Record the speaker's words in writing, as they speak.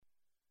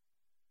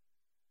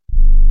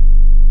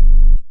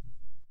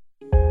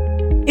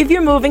If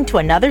you're moving to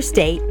another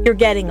state, you're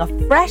getting a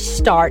fresh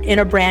start in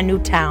a brand new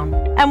town.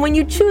 And when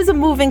you choose a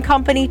moving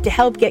company to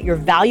help get your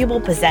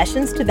valuable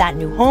possessions to that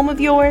new home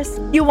of yours,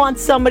 you want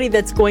somebody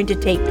that's going to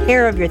take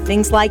care of your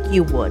things like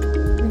you would.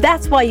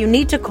 That's why you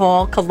need to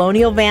call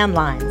Colonial Van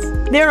Lines.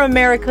 They're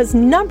America's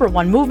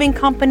 #1 moving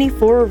company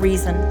for a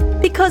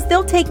reason. Because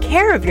they'll take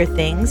care of your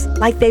things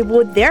like they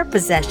would their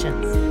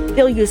possessions.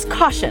 They'll use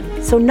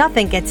caution so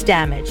nothing gets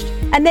damaged.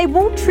 And they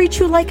won't treat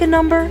you like a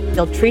number,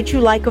 they'll treat you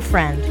like a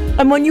friend.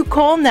 And when you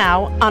call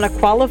now on a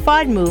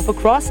qualified move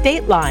across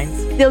state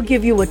lines, they'll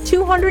give you a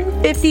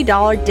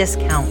 $250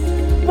 discount.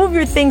 Move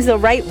your things the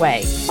right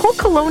way. Call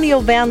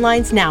Colonial Van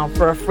Lines now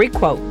for a free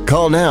quote.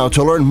 Call now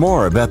to learn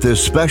more about this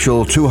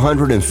special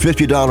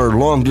 $250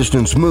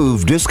 long-distance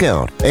move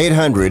discount.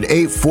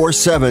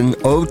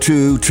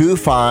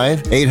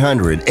 800-847-0225.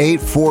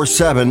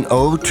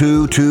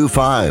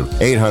 800-847-0225.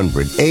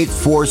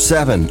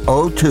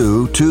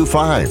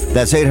 800-847-0225.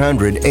 That's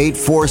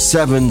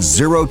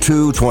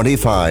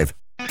 800-847-0225.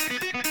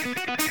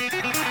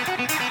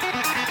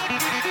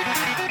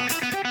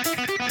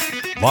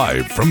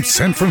 Live from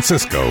San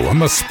Francisco on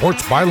the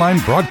Sports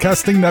Byline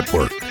Broadcasting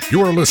Network,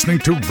 you are listening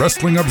to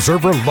Wrestling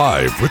Observer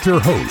Live with your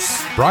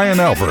hosts, Bryan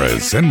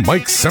Alvarez and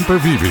Mike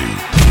Sempervive.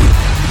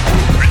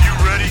 Are you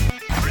ready?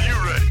 Are you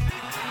ready?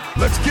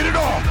 Let's get it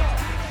on!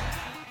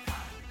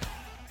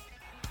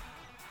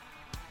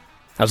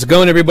 How's it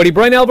going, everybody?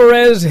 Bryan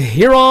Alvarez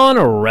here on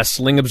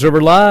Wrestling Observer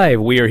Live.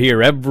 We are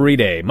here every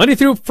day, Monday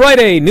through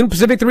Friday, noon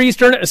Pacific, 3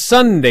 Eastern,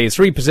 Sunday,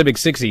 3 Pacific,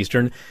 6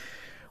 Eastern.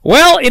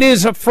 Well, it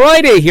is a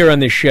Friday here on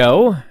this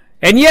show,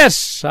 and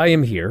yes, I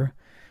am here.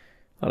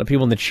 A lot of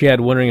people in the chat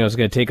wondering I was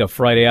going to take a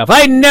Friday off.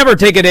 I never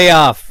take a day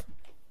off.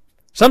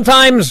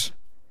 Sometimes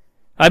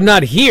I'm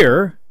not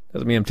here.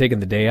 Doesn't mean I'm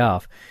taking the day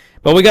off.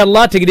 But we got a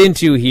lot to get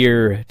into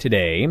here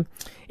today,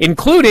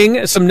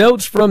 including some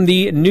notes from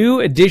the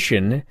new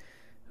edition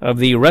of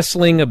the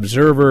Wrestling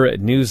Observer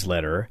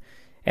newsletter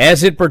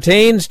as it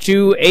pertains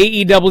to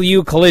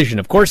AEW Collision.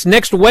 Of course,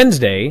 next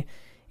Wednesday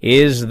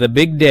is the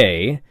big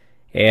day,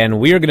 and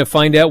we are going to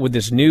find out what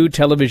this new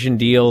television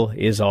deal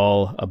is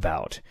all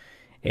about.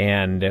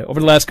 And over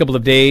the last couple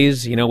of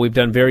days, we've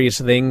done various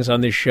things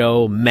on this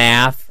show,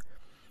 math,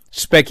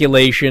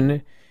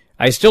 speculation.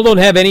 I still don't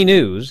have any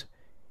news,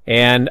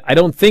 and I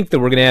don't think that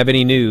we're going to have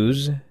any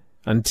news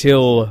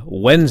until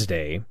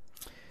Wednesday.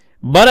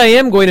 But I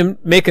am going to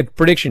make a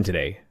prediction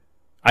today.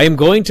 I am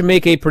going to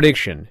make a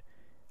prediction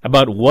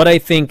about what I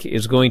think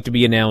is going to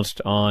be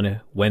announced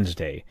on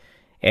Wednesday.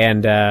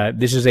 And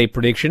this is a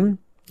prediction.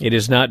 It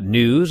is not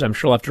news. I'm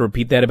sure I'll have to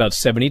repeat that about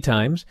 70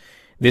 times.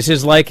 This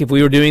is like if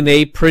we were doing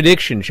a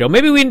prediction show.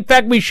 Maybe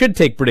we should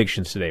take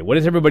predictions today. What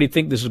does everybody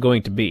think this is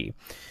going to be?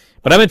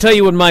 But I'm going to tell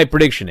you what my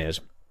prediction is.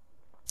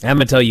 I'm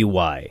going to tell you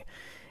why.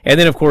 And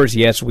then, of course,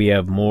 yes, we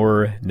have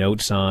more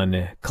notes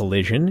on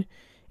Collision,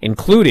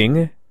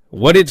 including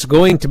what it's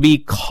going to be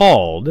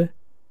called.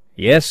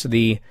 Yes,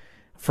 the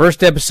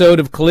first episode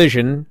of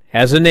Collision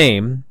has a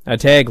name, a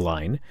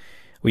tagline.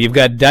 We've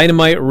got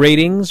Dynamite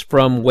ratings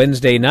from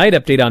Wednesday night,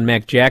 update on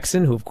Mac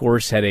Jackson, who, of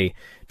course, had a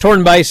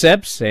torn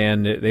biceps,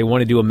 and they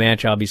want to do a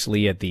match,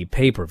 obviously, at the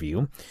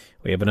pay-per-view.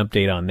 We have an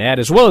update on that,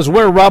 as well as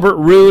where Robert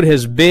Roode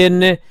has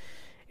been,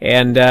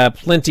 and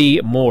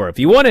plenty more. If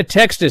you want to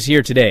text us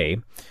here today,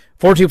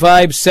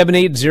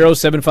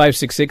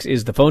 425-780-7566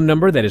 is the phone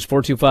number. That is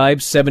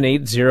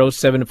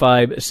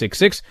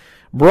 425-780-7566.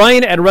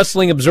 Bryan at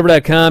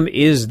WrestlingObserver.com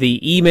is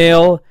the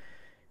email.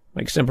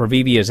 Mike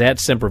Sempervive is at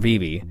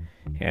Sempervive.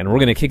 And we're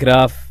going to kick it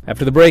off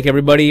after the break,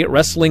 everybody.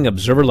 Wrestling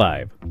Observer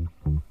Live.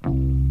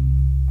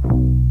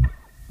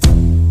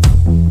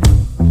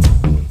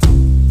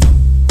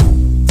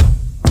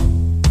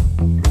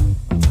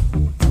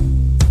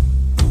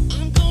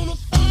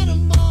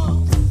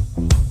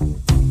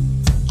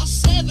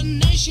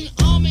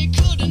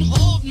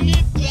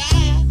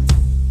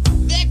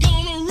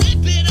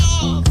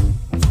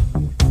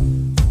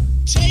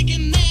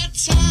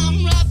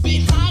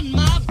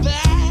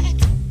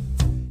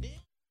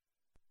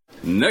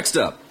 Next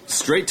up,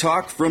 Straight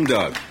Talk from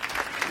Doug.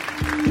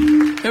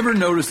 Ever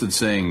notice that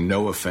saying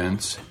no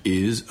offense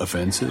is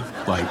offensive?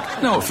 Like,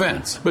 no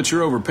offense, but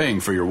you're overpaying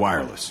for your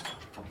wireless.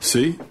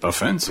 See?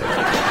 Offensive.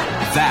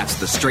 That's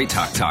the Straight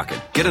Talk talking.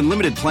 Get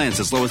unlimited plans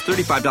as low as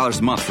 $35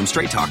 a month from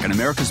Straight Talk on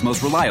America's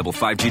most reliable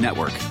 5G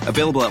network.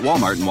 Available at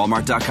Walmart and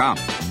Walmart.com.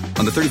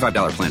 On the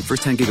 $35 plan,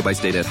 first 10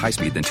 gigabytes data at high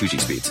speed, then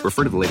 2G speeds.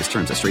 Refer to the latest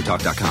terms at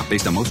straighttalk.com.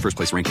 Based on most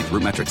first-place rankings,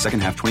 Root Metrics,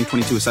 second half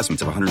 2022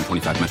 assessments of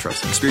 125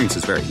 metros.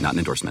 Experiences vary, not an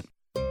endorsement.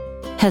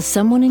 Has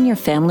someone in your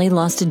family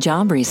lost a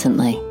job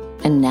recently,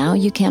 and now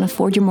you can't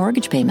afford your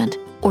mortgage payment?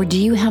 Or do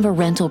you have a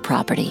rental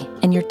property,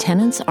 and your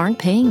tenants aren't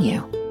paying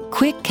you?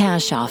 Quick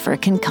Cash Offer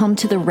can come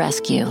to the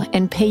rescue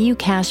and pay you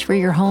cash for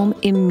your home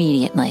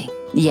immediately.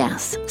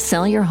 Yes,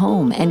 sell your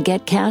home and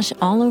get cash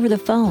all over the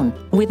phone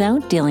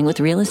without dealing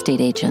with real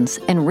estate agents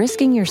and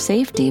risking your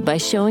safety by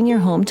showing your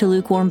home to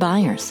lukewarm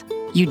buyers.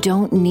 You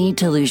don't need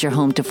to lose your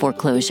home to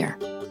foreclosure.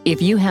 If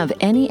you have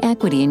any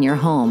equity in your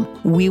home,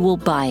 we will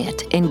buy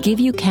it and give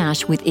you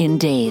cash within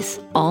days,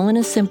 all in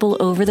a simple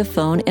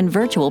over-the-phone and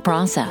virtual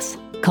process.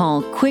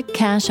 Call Quick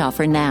Cash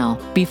Offer now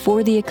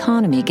before the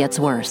economy gets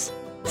worse.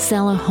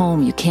 Sell a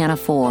home you can't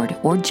afford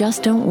or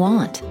just don't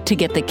want to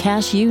get the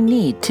cash you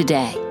need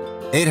today.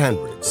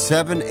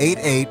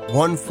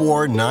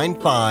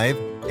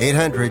 800-788-1495.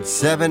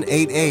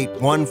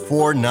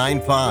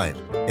 800-788-1495.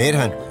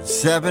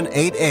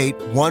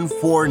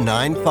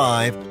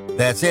 800-788-1495.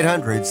 That's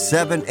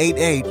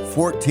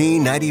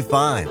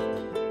 800-788-1495.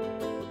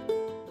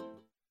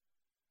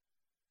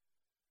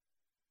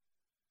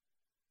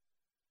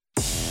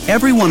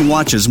 Everyone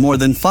watches more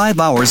than 5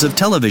 hours of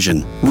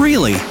television.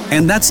 Really?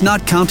 And that's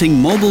not counting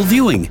mobile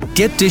viewing.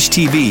 Get Dish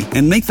TV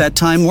and make that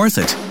time worth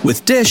it.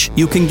 With Dish,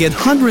 you can get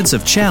hundreds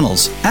of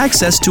channels,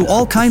 access to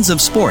all kinds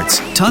of sports,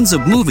 tons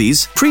of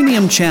movies,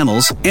 premium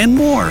channels, and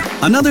more.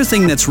 Another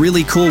thing that's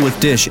really cool with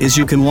Dish is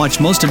you can watch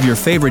most of your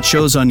favorite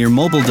shows on your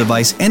mobile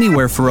device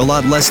anywhere for a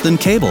lot less than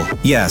cable.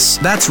 Yes,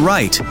 that's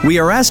right. We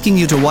are asking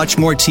you to watch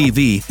more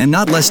TV and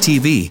not less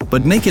TV,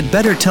 but make it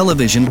better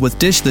television with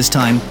Dish this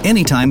time,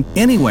 anytime,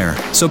 anywhere.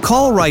 So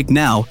call right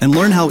now and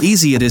learn how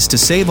easy it is to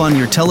save on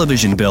your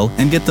television bill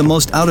and get the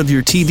most out of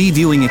your TV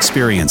viewing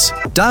experience.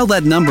 Dial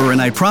that number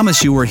and I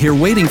promise you we're here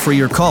waiting for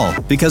your call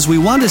because we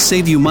want to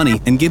save you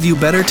money and give you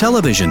better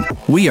television.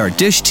 We are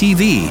Dish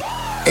TV.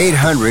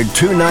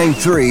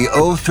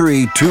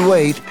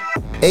 800-293-0328.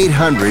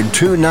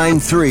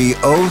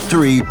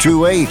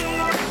 800-293-0328.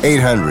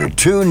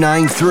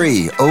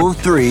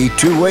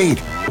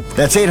 800-293-0328.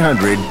 That's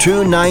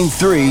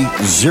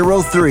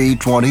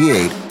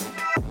 800-293-0328.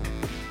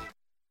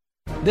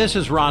 This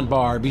is Ron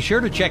Barr. Be sure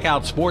to check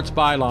out Sports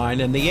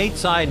Byline and the 8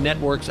 Side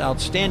Network's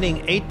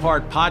outstanding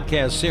 8-part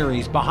podcast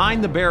series,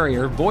 Behind the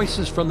Barrier,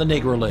 Voices from the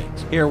Negro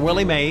Leagues. Hear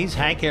Willie Mays,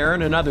 Hank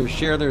Aaron, and others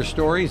share their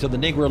stories of the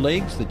Negro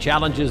Leagues, the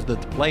challenges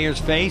that the players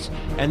face,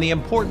 and the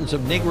importance of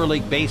Negro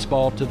League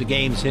baseball to the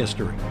game's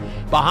history.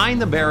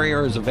 Behind the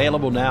Barrier is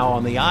available now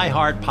on the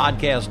iHeart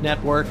Podcast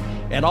Network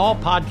and all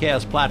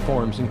podcast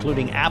platforms,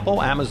 including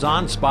Apple,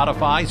 Amazon,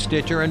 Spotify,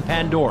 Stitcher, and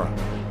Pandora.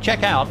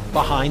 Check out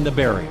Behind the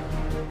Barrier.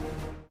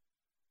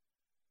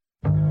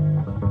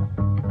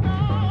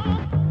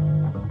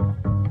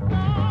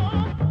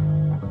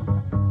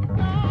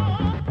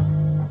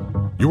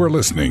 You are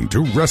listening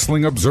to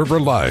Wrestling Observer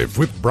Live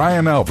with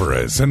Bryan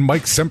Alvarez and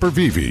Mike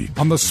Sempervive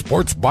on the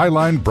Sports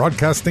Byline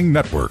Broadcasting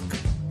Network.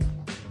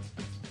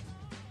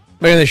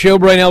 Back on the show,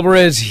 Bryan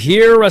Alvarez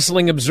here,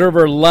 Wrestling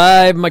Observer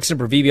Live. Mike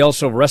Sempervive,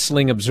 also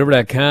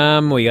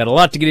WrestlingObserver.com. We got a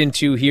lot to get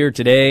into here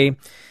today.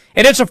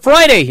 And it's a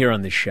Friday here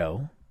on the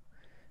show.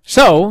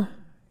 So,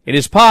 it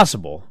is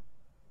possible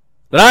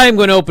that I'm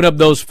going to open up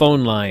those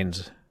phone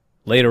lines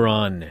later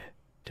on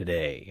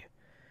today.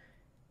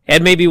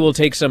 And maybe we'll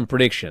take some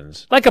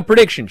predictions, like a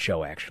prediction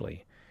show,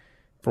 actually,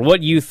 for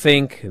what you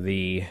think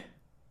the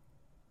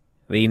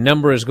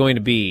number is going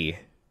to be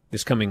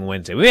this coming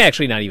Wednesday. We may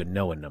actually not even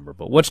know a number,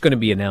 but what's going to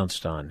be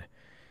announced on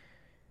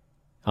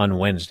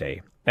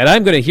Wednesday. And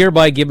I'm going to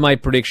hereby give my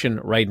prediction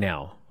right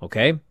now,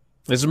 okay?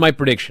 This is my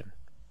prediction.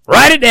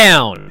 Write it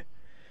down!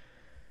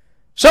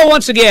 So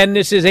once again,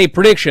 this is a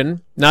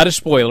prediction, not a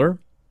spoiler.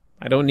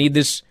 I don't need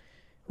this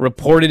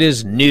reported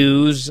as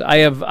news.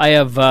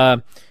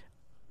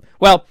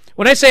 Well,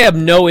 when I say I have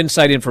no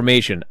inside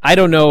information, I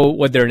don't know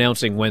what they're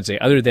announcing Wednesday,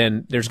 other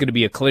than there's going to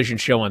be a Collision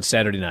show on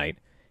Saturday night.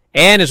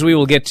 And as we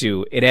will get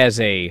to, it has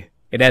a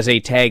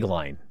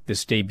tagline,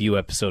 this debut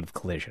episode of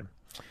Collision.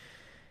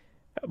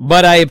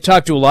 But I have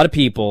talked to a lot of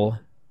people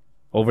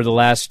over the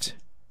last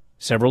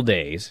several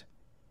days,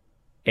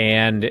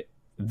 and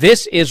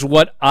this is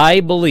what I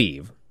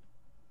believe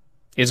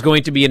is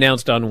going to be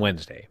announced on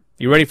Wednesday.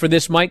 You ready for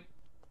this, Mike?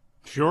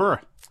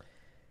 Sure.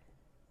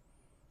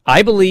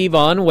 I believe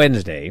on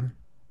Wednesday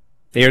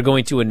they are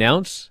going to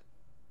announce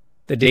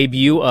the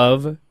debut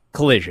of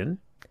Collision,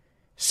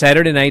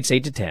 Saturday nights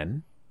 8 to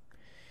 10.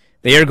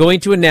 They are going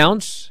to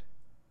announce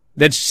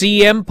that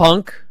CM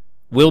Punk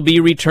will be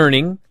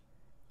returning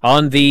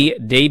on the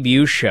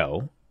debut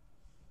show.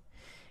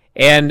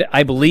 And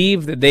I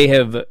believe that they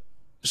have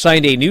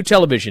signed a new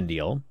television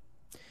deal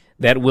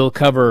that will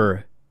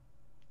cover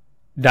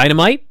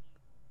Dynamite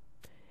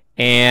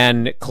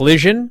and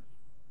Collision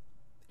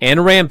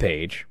and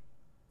Rampage.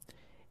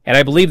 And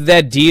I believe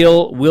that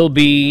deal will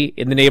be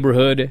in the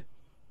neighborhood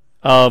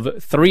of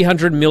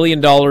 $300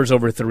 million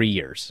over 3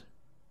 years.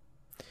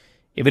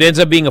 If it ends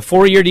up being a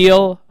 4-year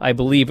deal, I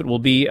believe it will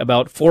be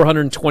about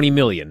 $420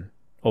 million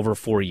over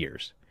 4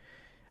 years.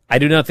 I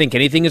do not think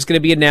anything is going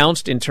to be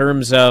announced in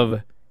terms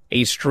of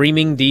a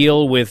streaming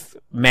deal with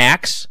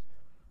Max.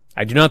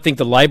 I do not think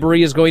the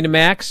library is going to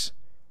Max.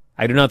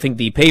 I do not think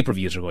the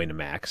pay-per-views are going to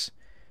Max.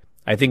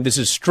 I think this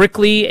is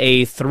strictly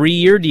a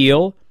 3-year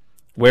deal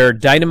where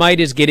Dynamite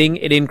is getting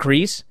an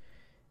increase.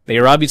 They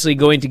are obviously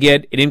going to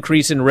get an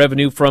increase in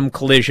revenue from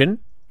Collision.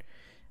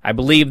 I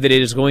believe that it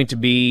is going to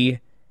be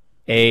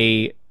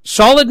a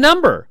solid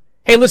number.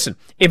 Hey, listen,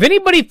 if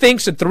anybody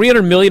thinks that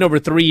 $300 million over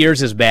 3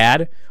 years is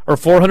bad, or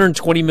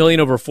 $420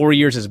 million over 4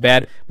 years is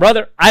bad,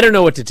 brother, I don't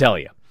know what to tell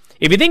you.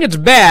 If you think it's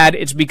bad,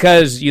 it's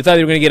because you thought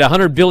they were going to get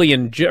 $100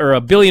 billion or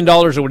 $1 billion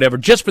or whatever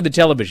just for the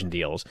television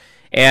deals.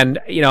 And,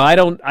 I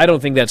don't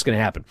think that's going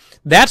to happen.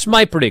 That's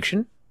my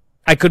prediction.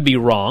 I could be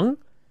wrong.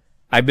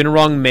 I've been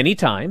wrong many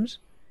times.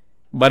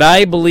 But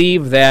I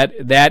believe that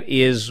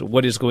is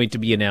what is going to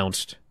be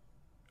announced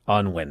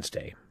on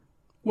Wednesday.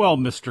 Well,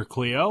 Mr.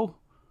 Cleo,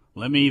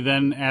 let me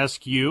then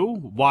ask you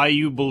why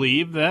you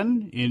believe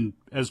then,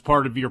 as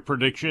part of your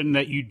prediction,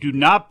 that you do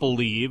not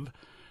believe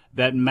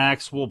that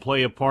Max will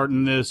play a part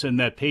in this and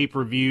that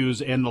pay-per-views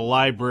and the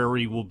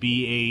library will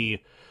be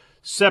a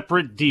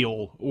separate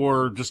deal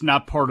or just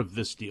not part of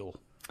this deal.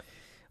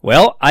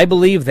 Well, I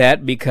believe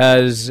that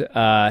because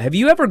have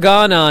you ever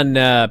gone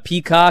on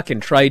Peacock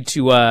and tried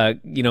to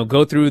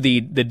go through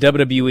the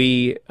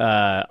WWE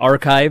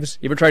archives?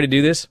 You ever tried to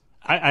do this?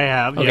 I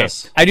have, okay.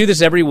 Yes. I do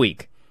this every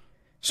week.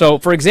 So,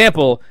 for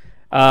example,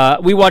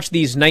 we watch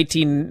these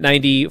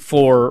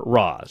 1994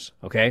 Raws,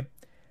 okay?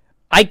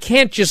 I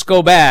can't just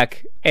go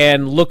back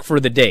and look for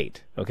the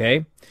date,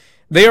 okay?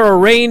 They are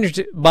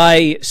arranged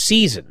by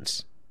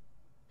seasons.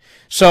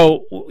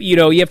 So, you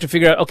have to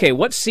figure out, okay,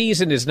 what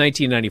season is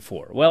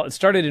 1994? Well, it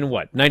started in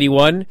what,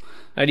 91,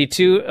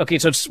 92? Okay,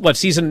 so it's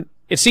what,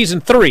 it's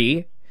season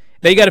 3.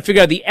 Then you got to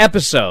figure out the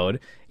episode.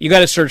 You got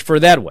to search for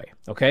it that way,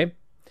 okay?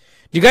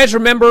 Do you guys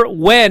remember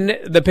when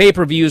the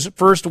pay-per-views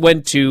first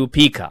went to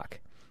Peacock?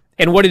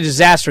 And what a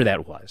disaster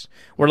that was.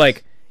 Where,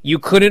 you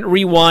couldn't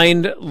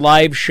rewind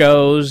live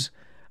shows.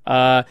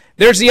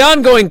 There's the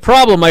ongoing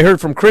problem I heard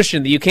from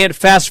Christian that you can't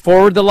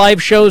fast-forward the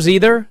live shows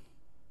either.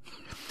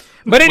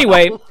 But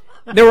anyway...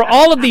 There were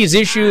all of these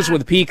issues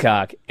with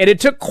Peacock, and it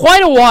took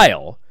quite a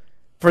while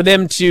for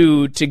them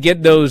to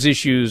get those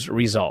issues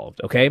resolved,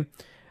 okay?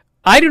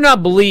 I do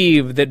not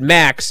believe that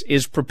Max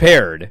is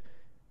prepared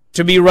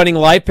to be running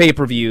live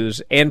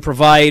pay-per-views and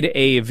provide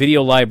a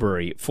video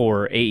library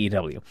for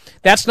AEW.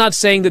 That's not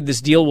saying that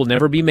this deal will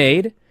never be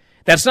made.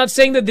 That's not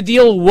saying that the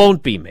deal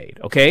won't be made,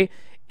 okay?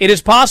 It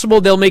is possible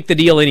they'll make the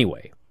deal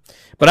anyway.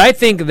 But I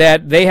think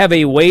that they have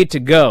a way to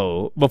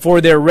go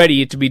before they're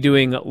ready to be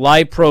doing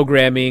live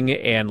programming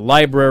and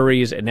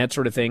libraries and that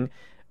sort of thing.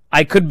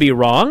 I could be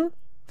wrong,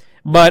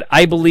 but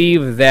I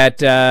believe that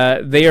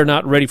they are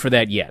not ready for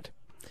that yet.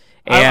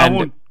 And I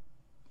won't...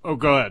 Oh,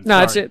 go ahead.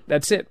 No, Sorry.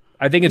 That's it.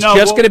 I think it's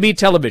going to be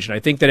television. I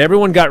think that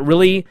everyone got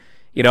really,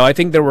 I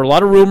think there were a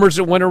lot of rumors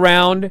that went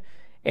around,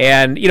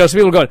 and, some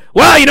people are going,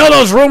 well,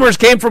 those rumors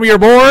came from your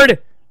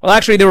board. Well,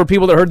 actually, there were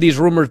people that heard these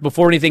rumors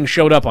before anything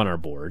showed up on our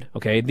board,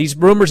 okay? These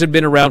rumors had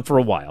been around for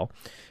a while.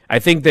 I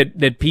think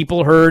that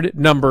people heard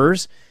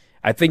numbers.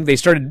 I think they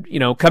started,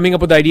 coming up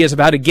with ideas of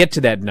how to get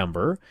to that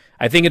number.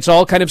 I think it's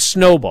all kind of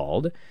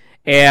snowballed.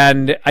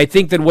 And I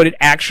think that what it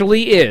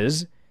actually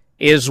is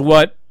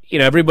what,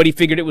 everybody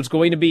figured it was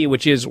going to be,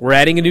 which is we're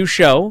adding a new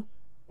show.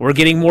 We're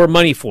getting more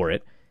money for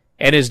it.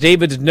 And as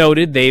David's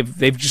noted,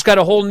 they've just got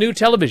a whole new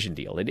television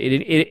deal.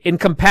 It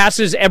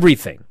encompasses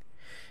everything.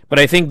 But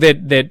I think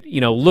that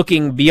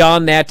looking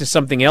beyond that to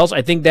something else,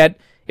 I think that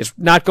is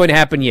not going to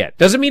happen yet.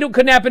 Doesn't mean it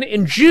couldn't happen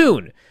in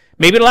June.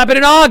 Maybe it'll happen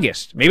in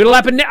August. Maybe it'll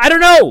happen, I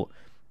don't know.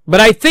 But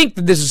I think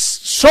that this is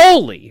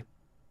solely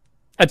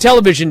a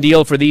television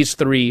deal for these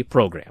 3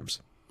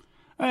 programs.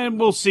 And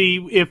we'll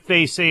see if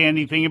they say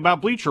anything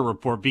about Bleacher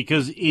Report,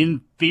 because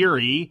in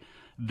theory,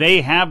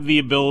 they have the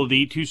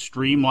ability to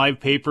stream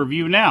live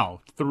pay-per-view now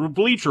through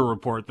Bleacher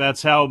Report.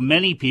 That's how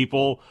many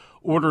people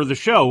order the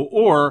show,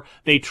 or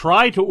they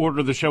try to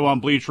order the show on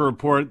Bleacher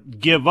Report,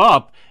 give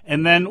up,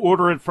 and then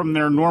order it from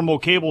their normal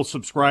cable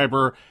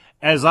subscriber,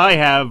 as I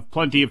have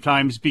plenty of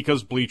times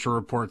because Bleacher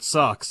Report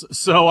sucks.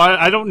 So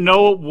I don't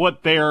know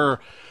what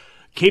their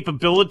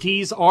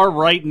capabilities are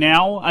right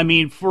now. I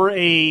mean,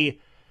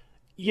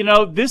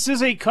 this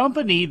is a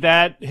company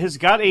that has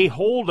got a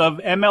hold of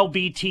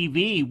MLB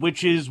TV,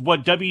 which is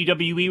what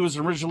WWE was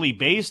originally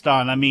based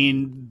on. I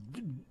mean,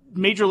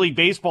 Major League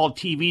Baseball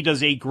TV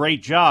does a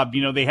great job.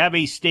 They have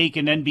a stake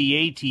in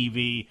NBA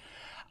TV.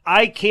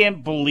 I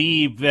can't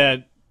believe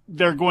that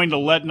they're going to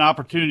let an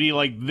opportunity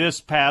like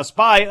this pass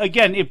by.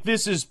 Again, if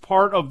this is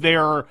part of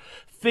their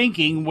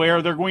thinking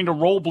where they're going to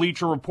roll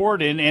Bleacher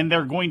Report in and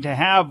they're going to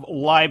have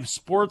live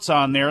sports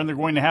on there and they're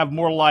going to have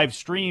more live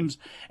streams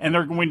and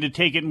they're going to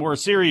take it more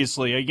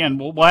seriously. Again,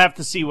 we'll have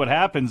to see what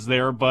happens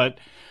there. But,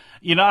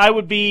 I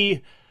would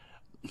be...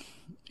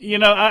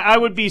 I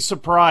would be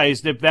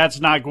surprised if that's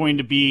not going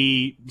to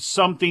be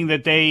something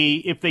that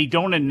if they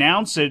don't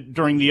announce it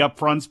during the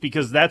upfronts,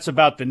 because that's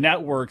about the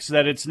networks,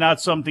 that it's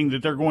not something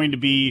that they're going to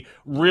be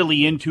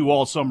really into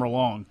all summer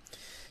long.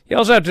 You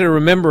also have to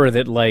remember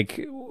that,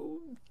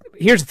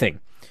 here's the thing.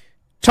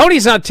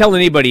 Tony's not telling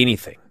anybody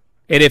anything.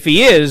 And if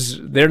he is,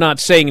 they're not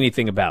saying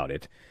anything about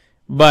it.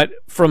 But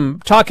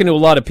from talking to a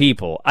lot of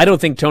people, I don't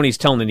think Tony's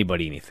telling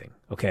anybody anything,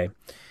 okay?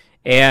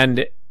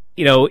 And,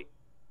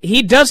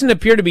 he doesn't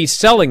appear to be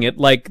selling it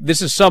like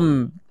this is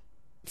some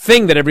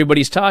thing that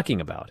everybody's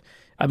talking about.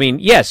 I mean,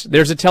 yes,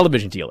 there's a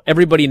television deal.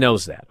 Everybody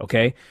knows that,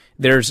 okay?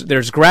 There's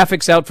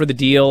graphics out for the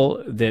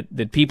deal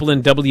that people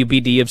in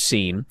WBD have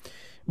seen.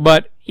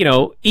 But,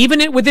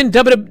 even within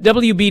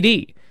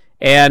WBD,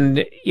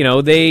 And,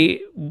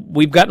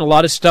 we've gotten a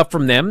lot of stuff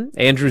from them.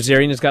 Andrew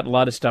Zarian has gotten a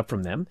lot of stuff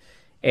from them.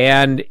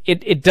 And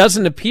it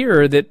doesn't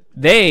appear that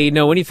they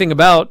know anything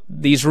about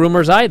these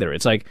rumors either.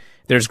 It's like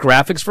there's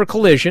graphics for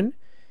Collision.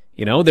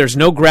 There's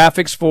no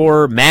graphics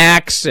for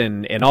Max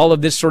and all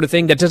of this sort of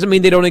thing. That doesn't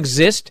mean they don't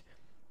exist.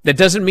 That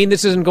doesn't mean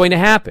this isn't going to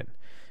happen.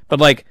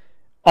 But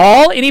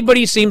all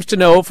anybody seems to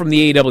know from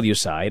the AEW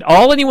side,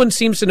 all anyone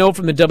seems to know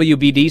from the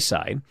WBD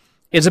side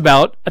is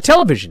about a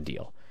television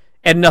deal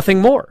and nothing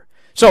more.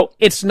 So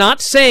it's not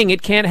saying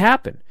it can't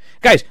happen.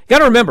 Guys, got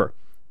to remember,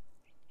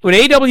 when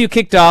AEW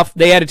kicked off,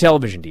 they had a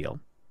television deal.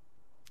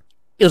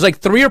 It was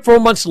 3 or 4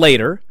 months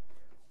later,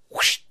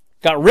 whoosh,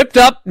 got ripped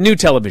up, new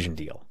television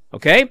deal.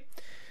 Okay?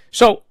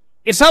 So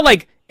it's not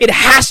like it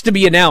has to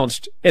be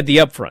announced at the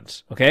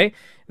upfronts. Okay?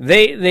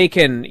 They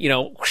can,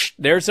 whoosh,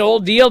 there's the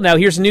old deal. Now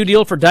here's a new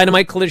deal for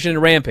Dynamite, Collision,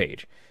 and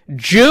Rampage.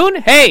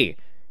 June, hey,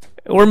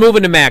 we're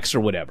moving to Max or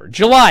whatever.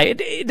 July,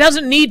 it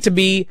doesn't need to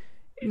be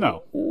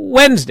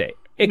Wednesday.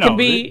 It can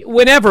be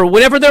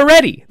whenever they're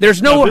ready.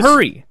 There's no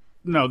hurry.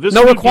 This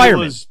no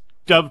requirement. Deal is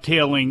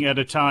dovetailing at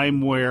a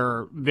time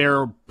where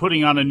they're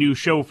putting on a new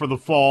show for the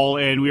fall,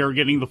 and we are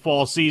getting the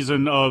fall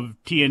season of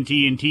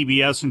TNT and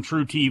TBS and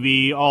True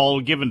TV all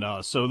given to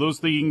us. So those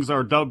things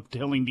are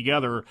dovetailing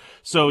together.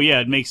 So yeah,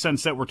 it makes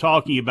sense that we're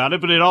talking about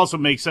it, but it also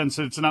makes sense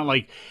that it's not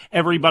like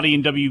everybody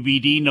in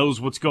WBD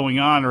knows what's going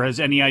on or has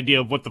any idea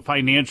of what the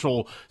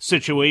financial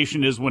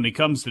situation is when it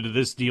comes to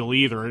this deal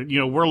either.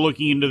 We're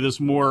looking into this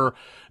more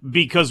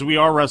because we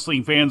are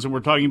wrestling fans and we're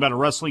talking about a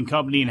wrestling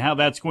company and how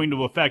that's going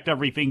to affect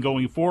everything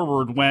going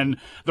forward, when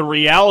the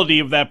reality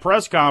of that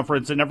press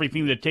conference and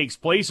everything that takes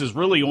place is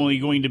really only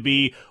going to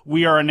be,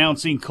 we are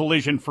announcing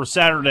Collision for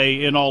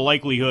Saturday in all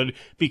likelihood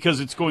because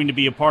it's going to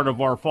be a part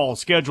of our fall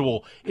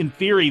schedule. In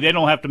theory, they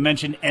don't have to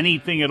mention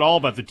anything at all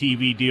about the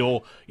TV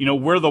deal.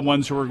 We're the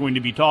ones who are going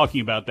to be talking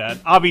about that.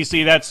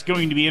 Obviously, that's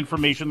going to be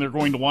information they're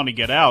going to want to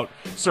get out,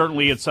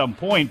 certainly at some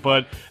point,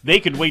 but they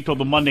could wait till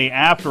the Monday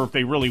after if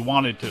they really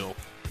wanted to.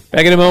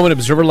 Back in a moment,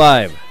 Observer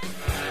Live.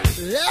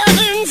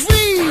 Loving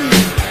free,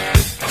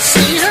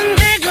 season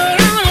ticket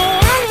on a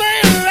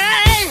one-way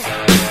ride,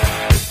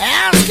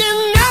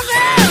 asking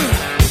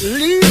nothing,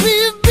 leave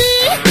me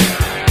be,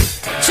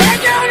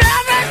 take on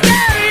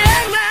everything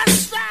in my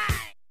stride.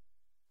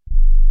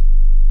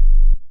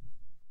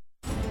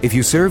 If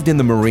you served in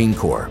the Marine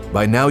Corps,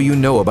 by now you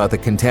know about the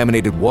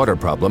contaminated water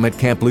problem at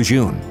Camp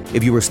Lejeune.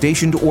 If you were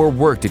stationed or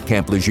worked at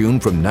Camp Lejeune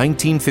from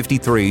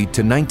 1953 to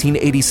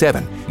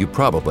 1987, you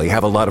probably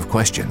have a lot of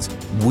questions.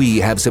 We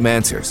have some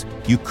answers.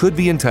 You could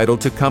be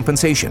entitled to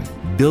compensation.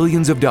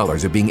 Billions of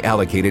dollars are being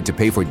allocated to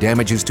pay for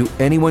damages to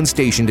anyone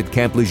stationed at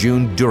Camp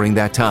Lejeune during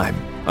that time.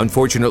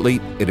 Unfortunately,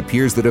 it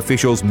appears that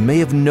officials may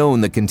have known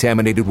the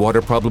contaminated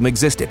water problem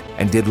existed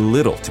and did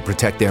little to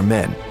protect their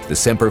men. The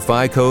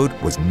Sempervive code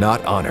was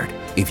not honored.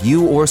 If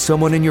you or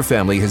someone in your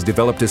family has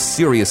developed a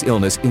serious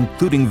illness,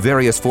 including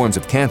various forms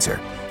of cancer,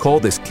 call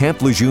this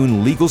Camp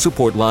Lejeune legal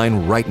support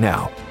line right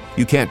now.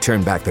 You can't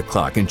turn back the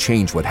clock and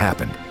change what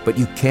happened, but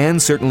you can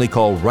certainly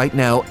call right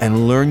now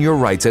and learn your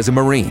rights as a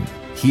Marine.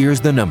 Here's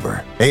the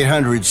number.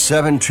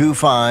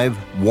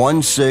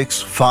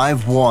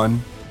 800-725-1651.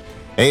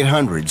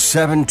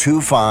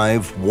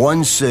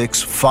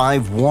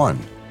 800-725-1651.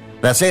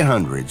 That's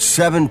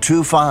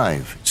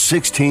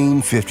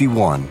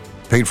 800-725-1651.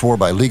 Paid for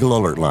by Legal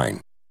Alert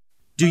Line.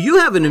 Do you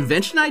have an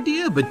invention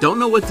idea but don't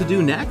know what to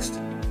do next?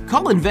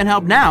 Call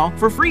InventHelp now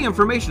for free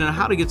information on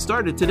how to get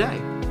started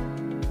today.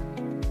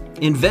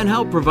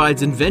 InventHelp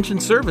provides invention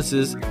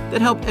services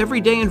that help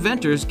everyday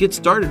inventors get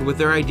started with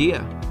their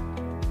idea.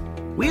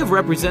 We have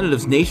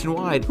representatives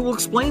nationwide who will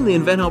explain the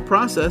InventHelp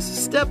process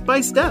step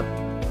by step.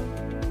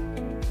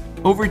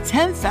 Over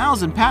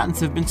 10,000 patents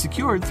have been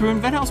secured through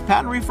InventHelp's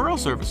patent referral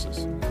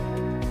services.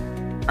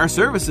 Our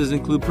services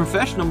include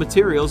professional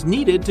materials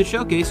needed to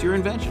showcase your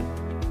invention,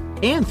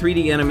 and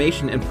 3D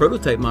animation and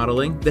prototype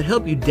modeling that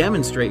help you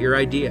demonstrate your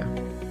idea.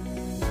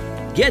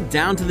 Get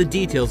down to the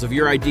details of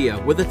your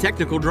idea with a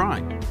technical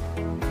drawing.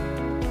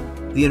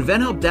 The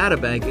InventHelp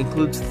Databank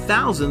includes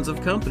thousands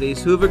of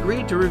companies who have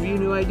agreed to review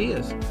new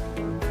ideas.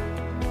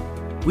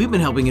 We've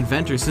been helping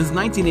inventors since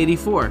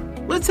 1984.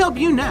 Let's help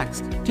you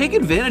next. Take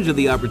advantage of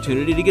the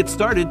opportunity to get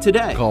started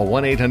today. Call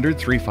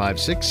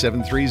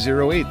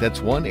 1-800-356-7308. That's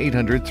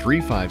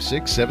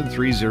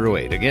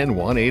 1-800-356-7308. Again,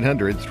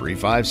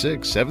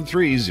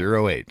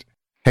 1-800-356-7308.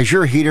 Has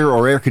your heater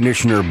or air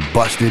conditioner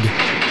busted?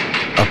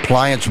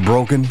 Appliance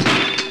broken?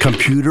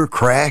 Computer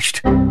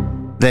crashed?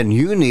 Then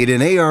you need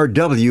an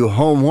ARW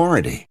home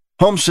warranty.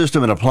 Home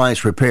system and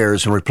appliance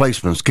repairs and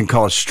replacements can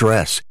cause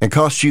stress and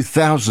cost you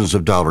thousands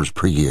of dollars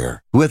per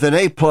year. With an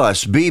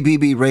A-plus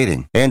BBB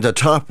rating and a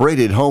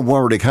top-rated home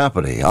warranty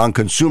company on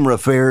Consumer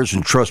Affairs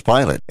and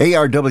Trustpilot,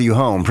 ARW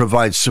Home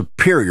provides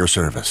superior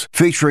service,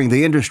 featuring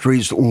the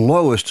industry's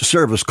lowest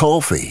service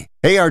call fee.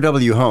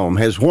 ARW Home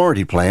has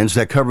warranty plans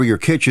that cover your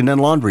kitchen and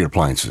laundry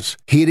appliances,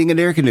 heating and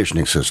air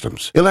conditioning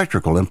systems,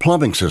 electrical and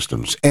plumbing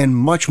systems, and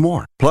much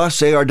more. Plus,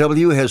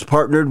 ARW has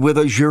partnered with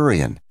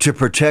Azurian to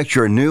protect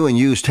your new and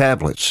used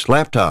tablets,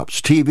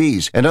 laptops,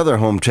 TVs, and other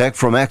home tech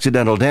from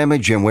accidental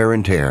damage and wear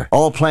and tear.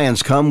 All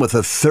plans come with a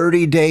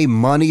 30-day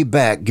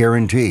money-back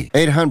guarantee.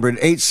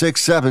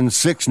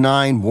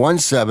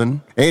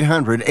 800-867-6917.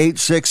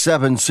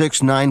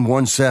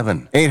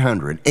 800-867-6917.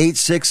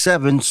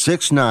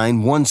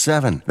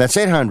 800-867-6917. That's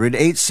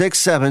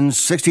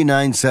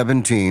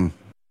 800-867-6917.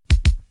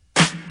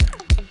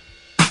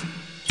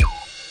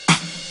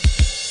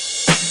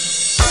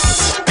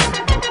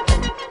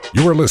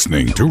 You are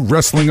listening to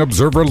Wrestling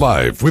Observer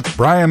Live with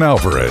Bryan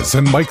Alvarez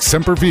and Mike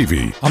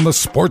Sempervive on the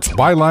Sports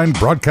Byline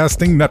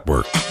Broadcasting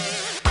Network.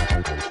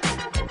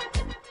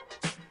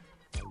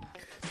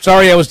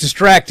 Sorry, I was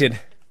distracted.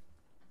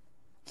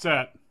 What's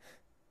that?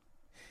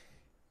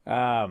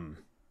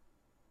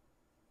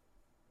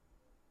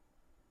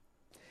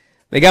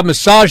 They got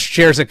massage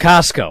chairs at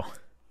Costco.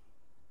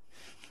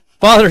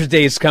 Father's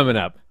Day is coming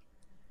up.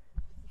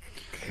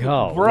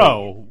 Oh,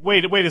 bro,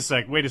 wait a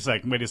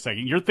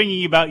second. You're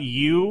thinking about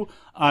you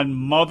on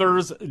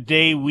Mother's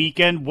Day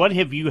weekend. What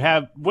do you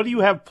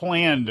have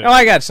planned? Oh,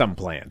 I got something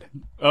planned.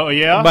 Oh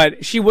yeah,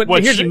 but she wouldn't.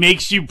 What, she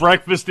makes you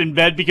breakfast in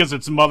bed because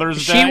it's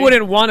Mother's Day? She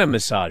wouldn't want a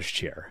massage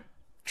chair.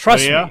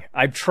 Trust me,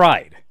 I've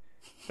tried.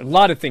 A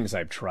lot of things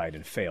I've tried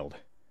and failed.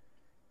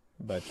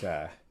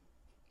 But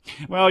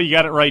well, you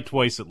got it right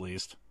twice at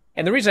least.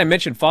 And the reason I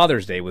mentioned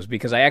Father's Day was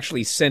because I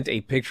actually sent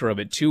a picture of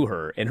it to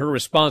her, and her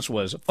response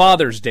was,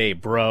 "Father's Day,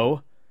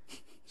 bro."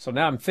 So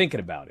now I'm thinking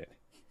about it.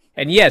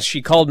 And yes,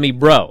 she called me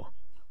bro.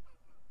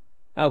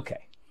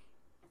 Okay.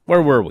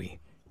 Where were we?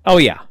 Oh,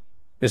 yeah.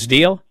 This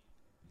deal?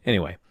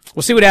 Anyway,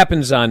 we'll see what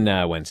happens on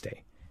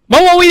Wednesday.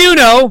 But what we do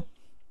know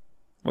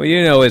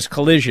is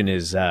Collision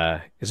is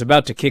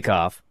about to kick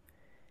off.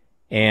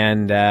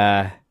 And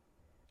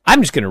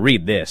I'm just going to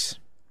read this.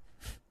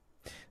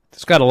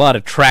 It's got a lot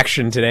of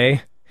traction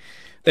today.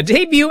 The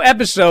debut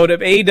episode of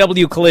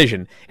AEW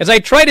Collision, as I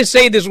try to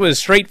say this with a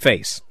straight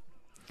face,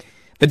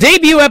 the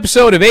debut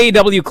episode of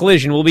AEW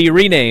Collision will be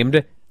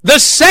renamed The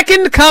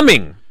Second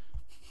Coming.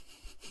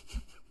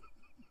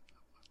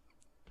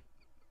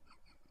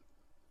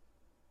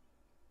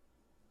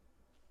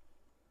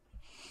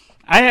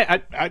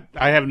 I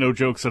have no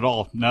jokes at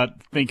all.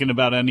 Not thinking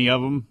about any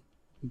of them.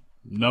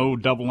 No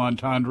double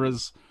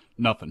entendres.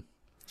 Nothing.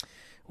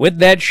 With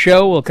that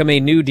show will come a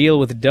new deal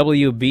with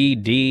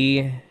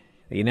WBD.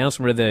 The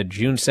announcement of the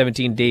June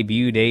 17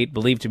 debut date,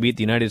 believed to be at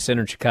the United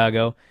Center in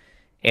Chicago,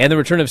 and the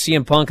return of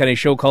CM Punk on a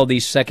show called The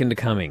Second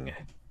Coming.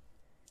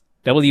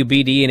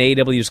 WBD and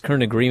AEW's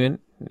current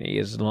agreement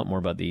is a lot more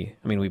about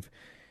we've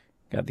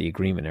got the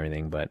agreement and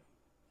everything, but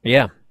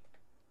yeah.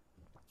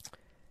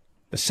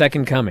 The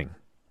Second Coming.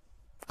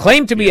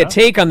 Claimed to be a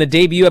take on the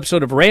debut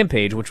episode of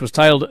Rampage, which was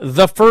titled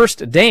The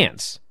First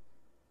Dance,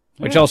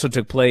 which also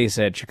took place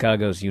at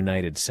Chicago's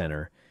United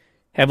Center.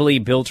 Heavily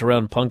built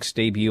around Punk's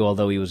debut,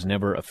 although he was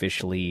never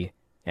officially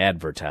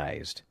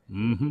advertised.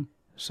 Mm-hmm.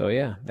 So,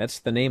 yeah, that's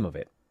the name of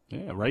it.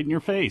 Yeah, right in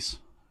your face,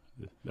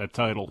 that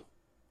title.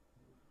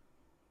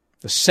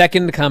 The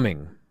Second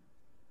Coming.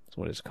 That's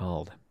what it's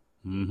called.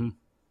 Mm-hmm.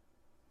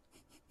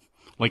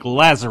 Like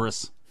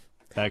Lazarus.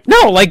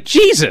 No, like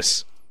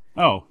Jesus.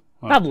 Oh.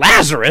 Not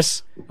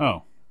Lazarus.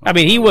 Oh. I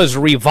mean, he was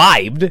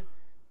revived,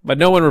 but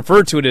no one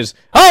referred to it as,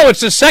 oh,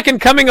 it's the second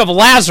coming of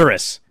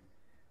Lazarus.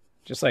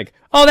 Just like,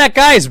 oh, that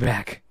guy's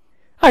back.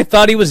 I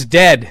thought he was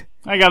dead.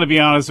 I got to be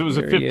honest, it was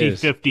a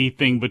 50-50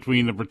 thing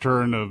between the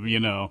return of,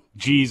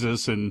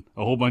 Jesus and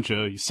a whole bunch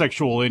of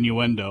sexual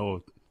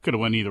innuendo. Could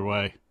have went either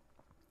way.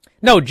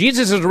 No,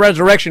 Jesus'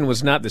 resurrection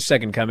was not the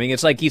second coming.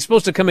 It's like he's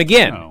supposed to come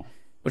again,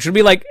 which would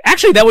be like,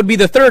 actually, that would be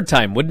the third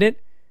time, wouldn't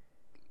it?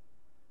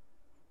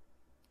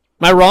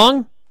 Am I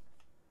wrong?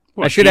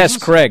 What, I should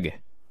ask Craig.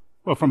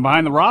 Well, from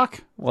behind the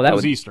rock? Well, that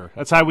was Easter.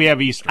 That's how we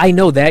have Easter. I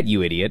know that,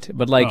 you idiot.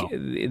 But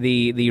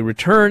the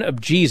return of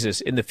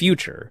Jesus in the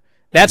future,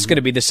 that's going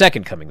to be the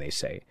second coming, they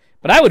say.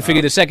 But I would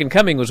figure the second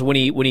coming was when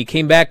he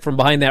came back from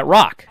behind that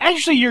rock.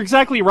 Actually, you're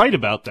exactly right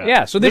about that.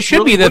 Yeah, so this should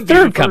really be the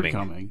third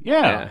coming.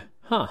 Yeah.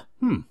 Huh.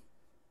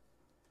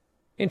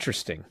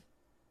 Interesting.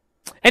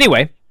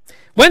 Anyway,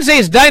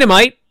 Wednesday's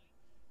Dynamite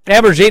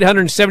averaged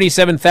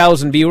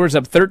 877,000 viewers,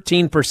 up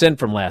 13%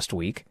 from last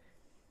week.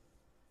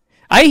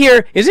 I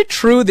hear, is it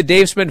true that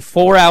Dave spent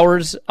 4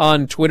 hours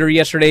on Twitter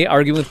yesterday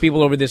arguing with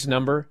people over this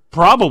number?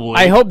 Probably.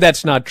 I hope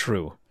that's not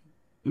true.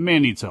 The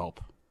man needs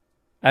help.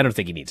 I don't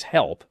think he needs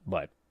help,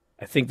 but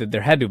I think that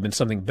there had to have been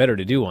something better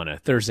to do on a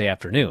Thursday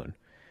afternoon.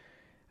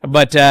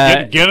 But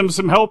get him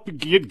some help.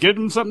 Get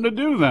him something to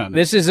do then.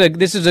 This is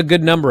a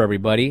good number,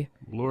 everybody.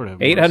 Lord have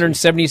mercy.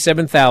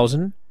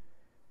 877,000.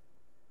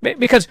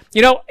 Because,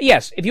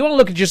 yes, if you want to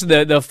look at just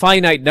the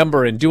finite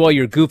number and do all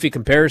your goofy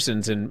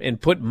comparisons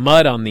and put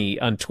mud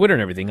on Twitter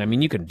and everything, I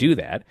mean, you can do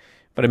that.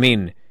 But, I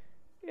mean,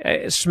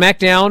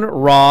 SmackDown,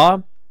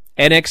 Raw,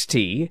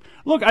 NXT.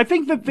 Look, I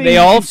think that they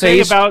all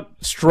faced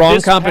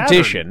strong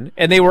competition,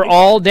 and they were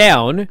all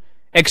down,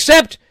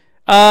 except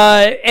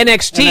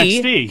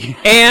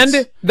NXT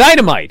and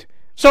Dynamite.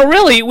 So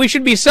really, we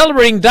should be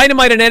celebrating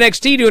Dynamite and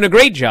NXT doing a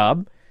great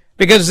job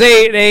because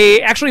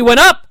they actually went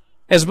up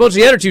as opposed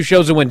to the other two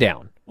shows that went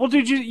down. Well,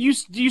 dude,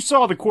 you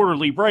saw the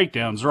quarterly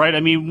breakdowns, right?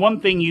 I mean, one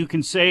thing you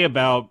can say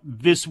about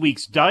this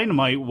week's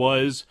Dynamite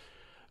was,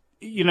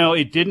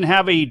 it didn't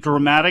have a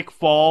dramatic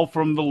fall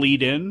from the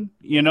lead-in,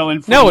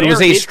 and no, it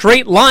was a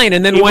straight line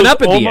and then went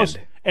up at the end.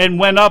 And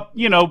went up,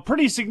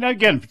 pretty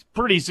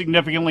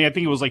significantly. I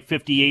think it was like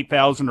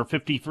 58,000 or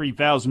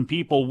 53,000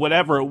 people,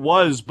 whatever it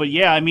was. But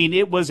yeah, I mean,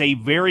 it was a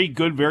very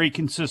good, very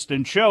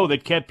consistent show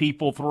that kept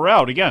people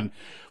throughout. Again,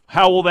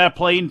 how will that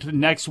play into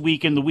next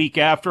week and the week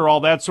after?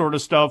 All that sort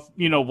of stuff,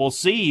 we'll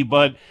see.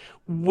 But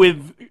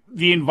with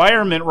the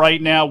environment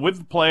right now, with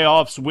the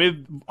playoffs,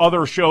 with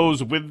other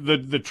shows, with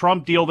the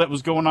Trump deal that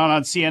was going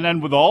on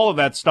CNN, with all of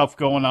that stuff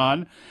going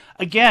on,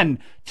 again,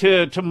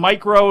 to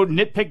micro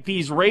nitpick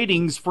these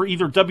ratings for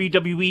either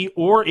WWE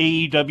or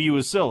AEW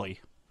is silly.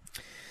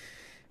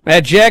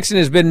 Matt Jackson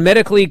has been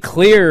medically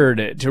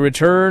cleared to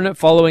return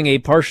following a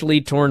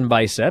partially torn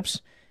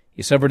biceps.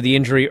 He suffered the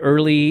injury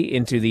early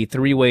into the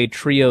three-way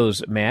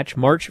trios match,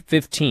 March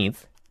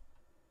 15th.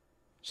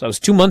 So that was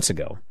 2 months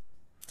ago.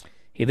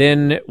 He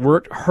then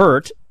worked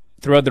hurt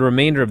throughout the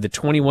remainder of the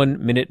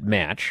 21-minute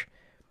match.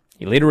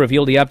 He later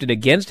revealed he opted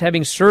against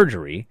having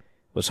surgery,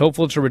 was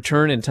hopeful to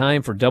return in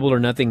time for Double or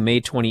Nothing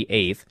May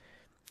 28th.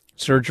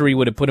 Surgery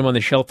would have put him on the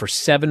shelf for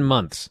 7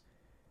 months.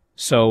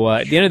 So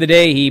at the end of the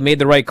day, he made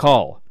the right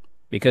call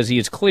because he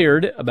is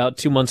cleared about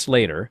 2 months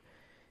later.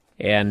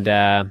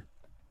 And,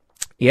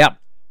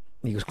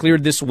 he was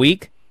cleared this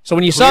week. So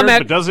when you saw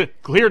Matt...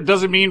 Cleared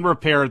doesn't mean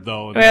repaired,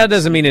 though. Well, it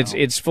doesn't mean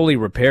it's fully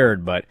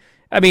repaired, but...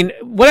 I mean,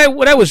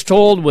 what I was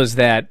told was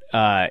that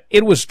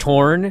it was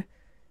torn,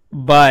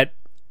 but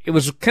it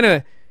was kind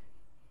of...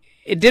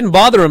 It didn't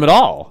bother him at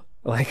all.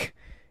 Like,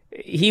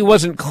 he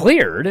wasn't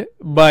cleared,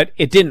 but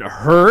it didn't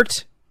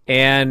hurt,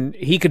 and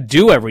he could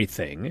do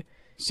everything.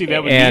 See,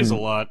 that would ease a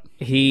lot.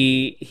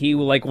 He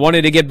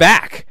wanted to get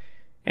back.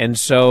 And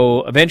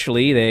so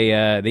eventually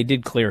they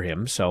did clear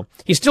him. So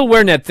he's still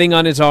wearing that thing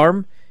on his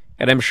arm,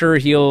 and I'm sure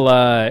he'll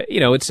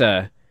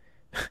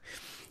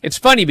it's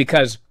funny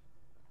because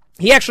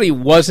he actually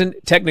wasn't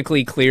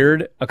technically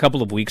cleared a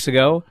couple of weeks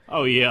ago.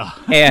 Oh yeah.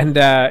 And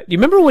do you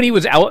remember when he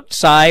was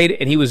outside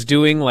and he was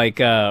doing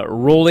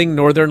rolling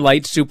Northern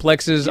Lights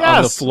suplexes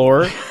on the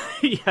floor?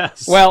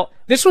 Yes. Well,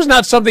 this was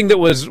not something that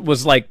was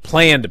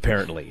planned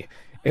apparently.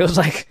 It was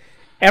like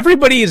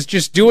everybody is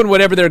just doing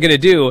whatever they're going to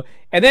do.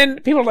 And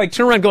then people are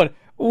turn around going,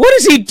 what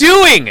is he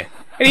doing?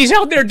 And he's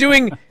out there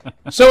doing...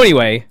 So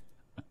anyway,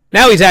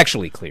 now he's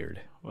actually cleared.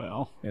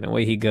 Well. And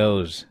away he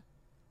goes.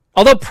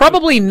 Although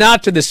probably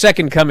not to the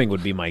Second Coming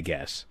would be my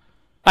guess.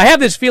 I have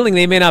this feeling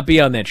they may not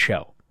be on that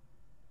show.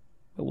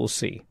 But we'll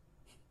see.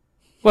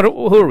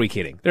 Who are we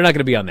kidding? They're not going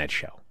to be on that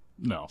show.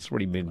 No. It's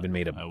already been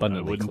made abundantly clear.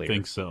 I wouldn't clear.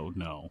 think so,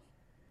 no.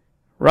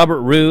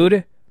 Robert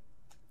Roode,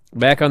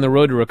 back on the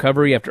road to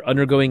recovery after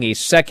undergoing a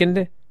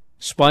second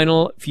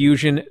spinal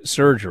fusion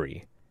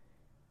surgery.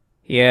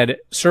 He had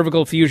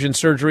cervical fusion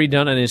surgery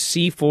done on his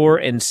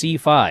C4 and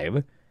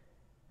C5,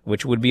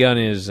 which would be on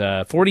his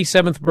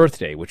 47th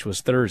birthday, which was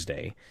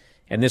Thursday.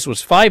 And this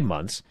was 5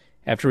 months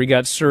after he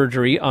got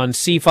surgery on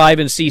C5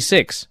 and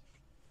C6.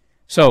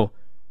 So,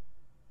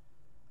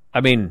 I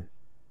mean,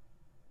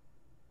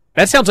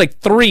 that sounds like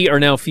 3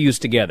 are now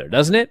fused together,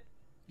 doesn't it?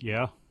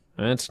 Yeah.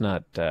 That's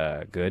not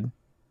good.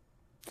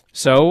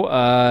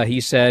 So,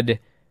 he said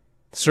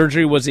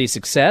surgery was a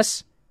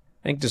success.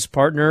 Thanked his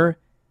partner,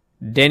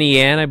 Denny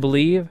Ann, I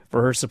believe,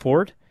 for her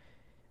support.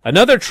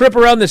 Another trip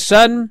around the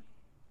sun.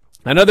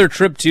 Another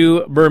trip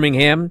to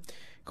Birmingham.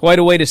 Quite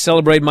a way to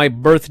celebrate my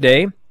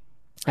birthday.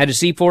 Had a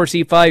C4,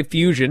 C5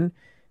 fusion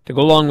to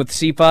go along with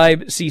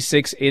C5,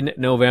 C6 in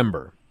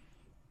November.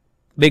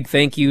 Big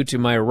thank you to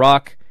my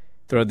rock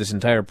throughout this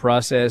entire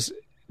process,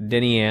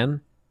 Denny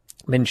Ann.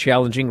 Been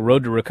challenging,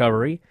 road to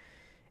recovery.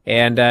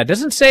 And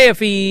doesn't say if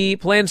he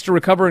plans to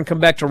recover and come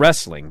back to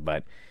wrestling,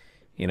 but,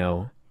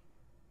 in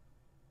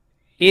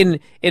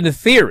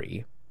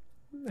theory,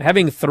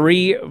 having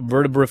 3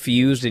 vertebrae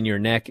fused in your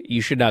neck,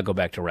 you should not go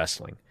back to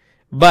wrestling.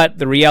 But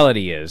the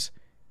reality is,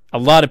 a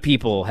lot of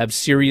people have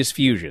serious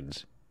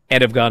fusions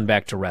and have gone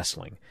back to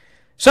wrestling.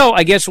 So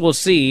I guess we'll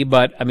see,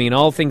 but,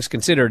 all things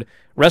considered,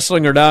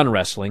 wrestling or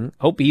non-wrestling,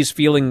 hope he's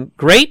feeling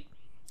great,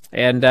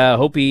 and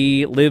hope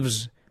he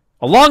lives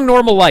a long,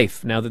 normal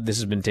life now that this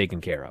has been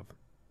taken care of.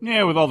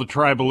 Yeah, with all the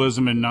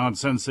tribalism and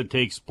nonsense that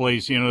takes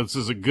place, this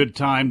is a good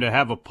time to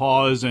have a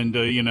pause and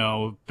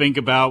to, think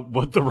about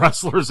what the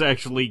wrestlers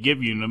actually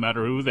give you, no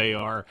matter who they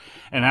are,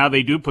 and how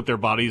they do put their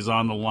bodies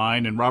on the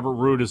line. And Robert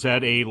Roode has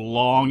had a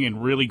long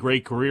and really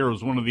great career. It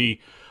was one of the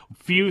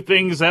few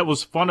things that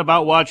was fun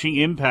about watching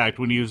Impact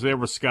when he was there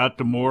with Scott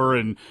D'Amore,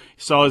 and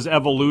saw his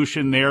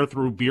evolution there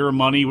through Beer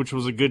Money, which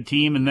was a good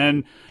team, and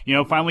then,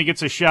 finally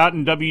gets a shot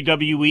in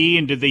WWE,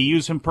 and did they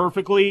use him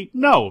perfectly?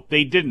 No,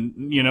 they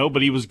didn't,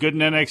 but he was good in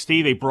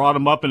NXT. They brought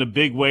him up in a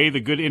big way. The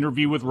good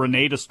interview with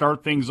Renee to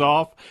start things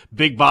off,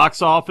 big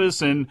box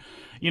office, and,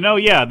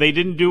 they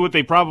didn't do what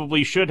they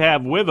probably should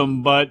have with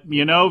him, but,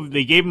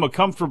 they gave him a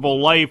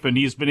comfortable life, and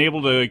he's been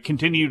able to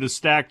continue to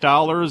stack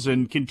dollars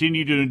and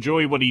continue to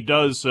enjoy what he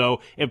does.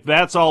 So if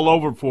that's all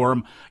over for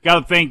him, got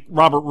to thank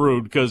Robert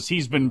Roode, because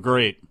he's been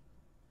great.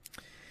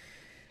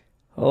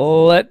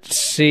 Let's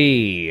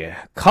see.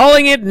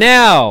 Calling it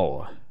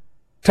now.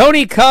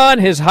 Tony Khan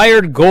has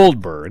hired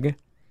Goldberg.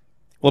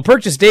 Will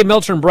purchase Dave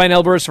Meltzer and Bryan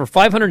Alvarez for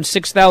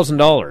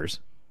 $506,000.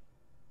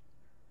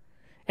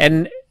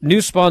 And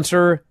new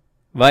sponsor,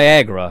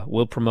 Viagra,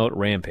 will promote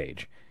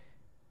Rampage.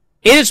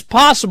 It is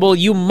possible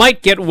you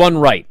might get one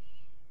right,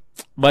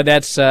 but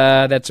that's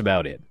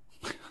about it.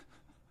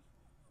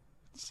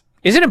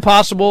 Is it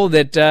impossible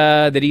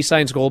that he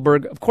signs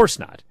Goldberg? Of course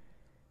not.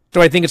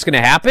 Do I think it's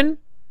going to happen?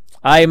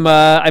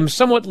 I'm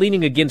somewhat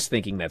leaning against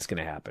thinking that's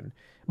going to happen.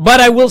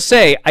 But I will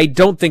say, I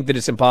don't think that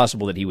it's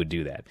impossible that he would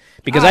do that.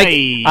 Because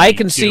I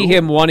can see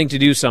him wanting to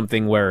do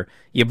something where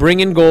you bring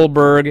in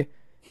Goldberg,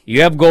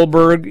 you have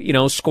Goldberg,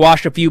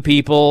 squash a few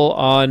people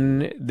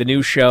on the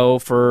new show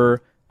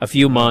for a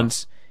few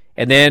months,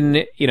 and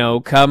then,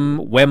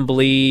 come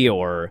Wembley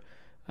or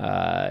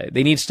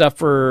they need stuff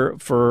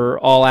for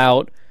All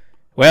Out.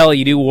 Well,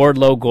 you do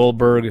Wardlow,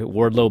 Goldberg,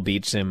 Wardlow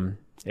beats him.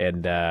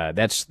 And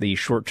that's the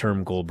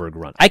short-term Goldberg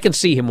run. I can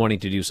see him wanting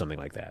to do something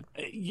like that.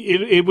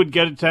 It would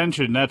get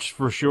attention, that's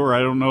for sure. I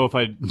don't know if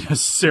I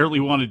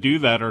necessarily want to do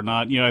that or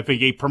not. I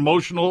think a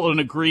promotional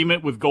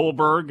agreement with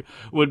Goldberg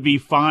would be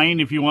fine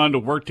if you wanted to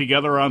work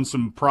together on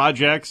some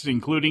projects,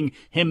 including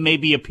him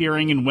maybe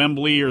appearing in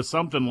Wembley or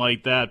something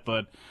like that.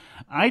 But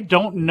I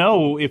don't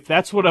know if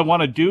that's what I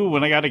want to do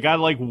when I got a guy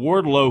like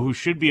Wardlow who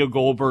should be a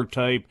Goldberg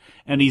type,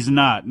 and he's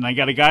not. And I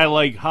got a guy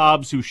like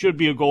Hobbs who should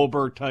be a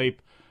Goldberg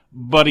type,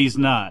 but he's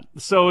not.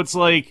 So it's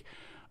like,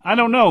 I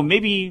don't know,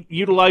 maybe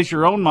utilize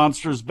your own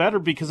monsters better,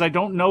 because I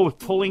don't know if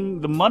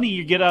pulling the money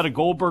you get out of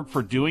Goldberg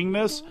for doing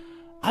this,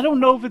 I don't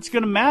know if it's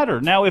going to matter.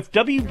 Now, if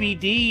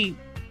WBD,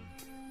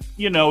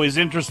 is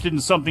interested in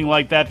something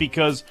like that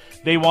because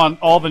they want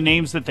all the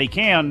names that they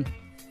can,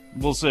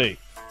 we'll see.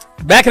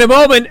 Back in a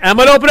moment, I'm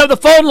going to open up the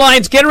phone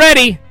lines. Get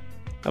ready.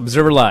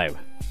 Observer Live.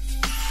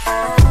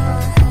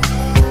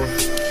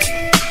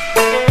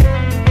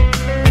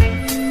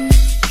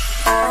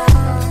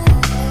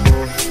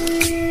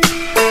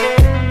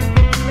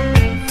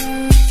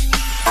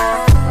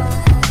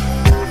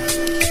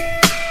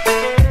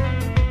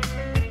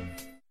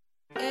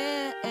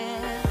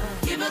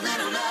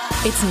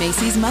 It's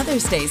Macy's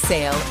Mother's Day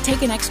sale.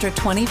 Take an extra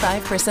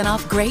 25%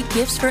 off great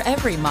gifts for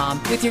every mom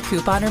with your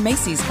coupon or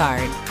Macy's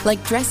card.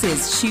 Like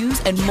dresses,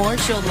 shoes, and more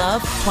she'll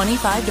love,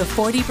 25 to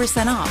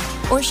 40%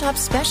 off. Or shop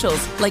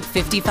specials like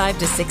 55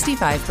 to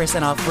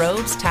 65% off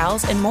robes,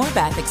 towels, and more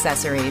bath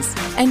accessories.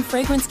 And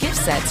fragrance gift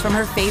sets from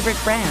her favorite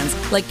brands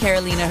like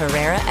Carolina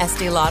Herrera,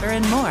 Estee Lauder,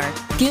 and more.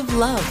 Give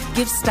love,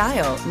 give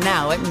style,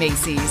 now at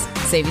Macy's.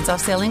 Savings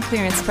off sale and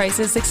clearance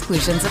prices,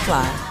 exclusions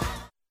apply.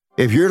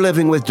 If you're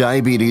living with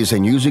diabetes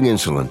and using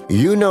insulin,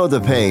 you know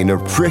the pain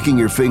of pricking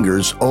your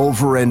fingers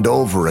over and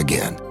over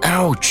again.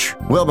 Ouch!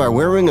 Well, by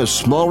wearing a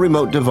small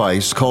remote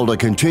device called a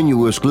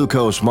continuous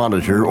glucose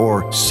monitor,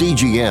 or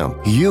CGM,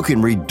 you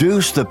can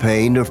reduce the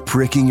pain of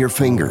pricking your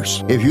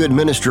fingers. If you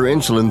administer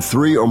insulin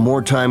 3 or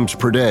more times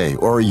per day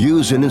or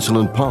use an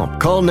insulin pump,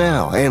 call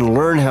now and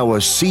learn how a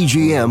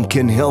CGM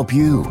can help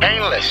you.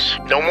 Painless.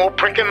 No more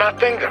pricking my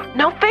finger.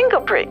 No finger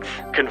pricks.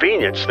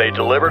 Convenience. They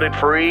delivered it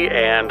free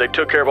and they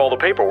took care of all the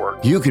paperwork.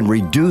 You can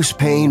reduce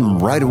pain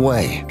right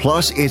away.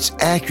 Plus, it's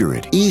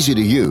accurate, easy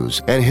to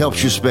use, and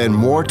helps you spend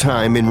more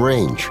time in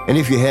range. And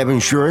if you have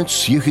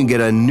insurance, you can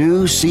get a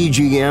new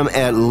CGM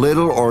at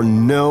little or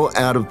no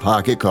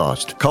out-of-pocket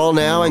cost. Call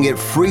now and get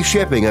free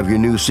shipping of your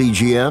new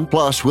CGM.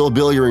 Plus, we'll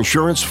bill your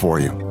insurance for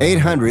you.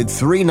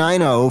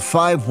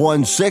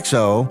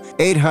 800-390-5160.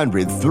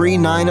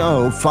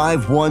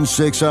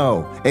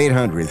 800-390-5160.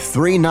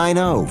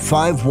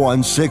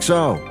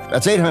 800-390-5160.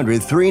 That's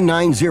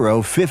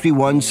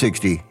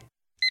 800-390-5160.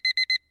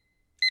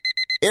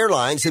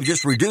 Airlines have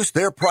just reduced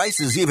their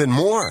prices even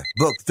more.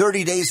 Book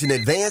 30 days in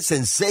advance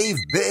and save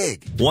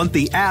big. Want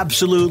the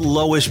absolute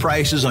lowest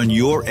prices on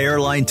your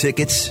airline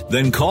tickets?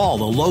 Then call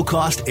the Low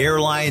Cost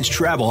Airlines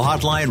Travel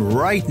Hotline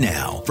right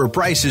now for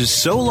prices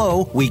so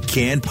low we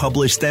can't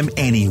publish them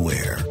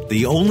anywhere.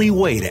 The only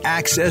way to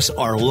access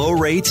our low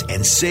rates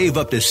and save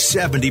up to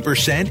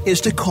 70% is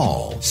to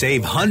call.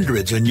 Save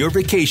hundreds on your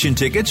vacation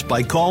tickets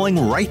by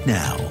calling right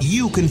now.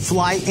 You can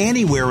fly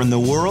anywhere in the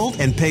world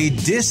and pay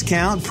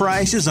discount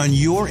prices on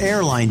your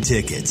airline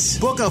tickets.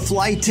 Book a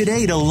flight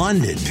today to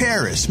London,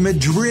 Paris,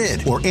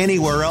 Madrid, or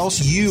anywhere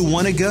else you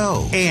want to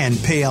go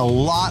and pay a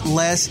lot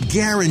less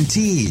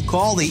guaranteed.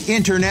 Call the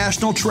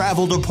International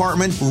Travel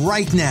Department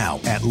right now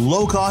at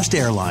Low Cost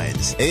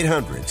Airlines.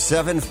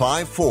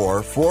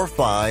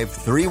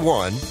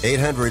 800-754-4531.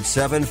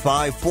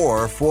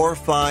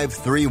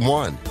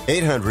 800-754-4531.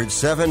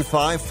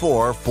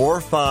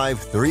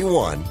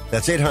 800-754-4531.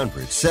 That's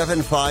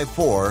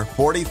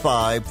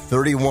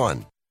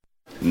 800-754-4531.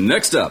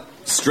 Next up,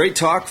 Straight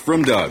Talk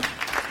from Doug.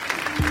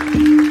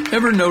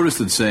 Ever notice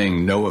that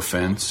saying no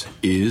offense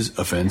is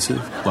offensive?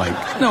 Like,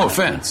 no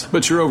offense,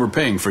 but you're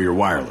overpaying for your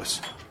wireless.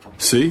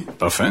 See?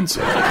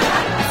 Offensive.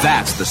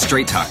 That's the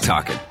Straight Talk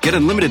talking. Get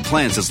unlimited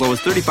plans as low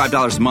as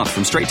 $35 a month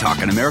from Straight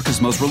Talk on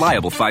America's most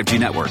reliable 5G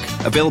network.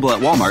 Available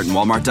at Walmart and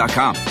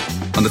Walmart.com.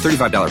 On the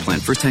 $35 plan,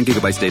 first 10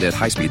 gigabytes data at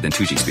high speed, then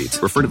 2G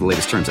speeds. Refer to the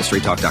latest terms at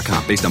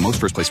straighttalk.com. Based on most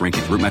first place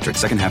rankings, root metrics,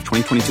 second half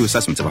 2022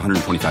 assessments of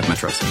 125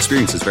 metros.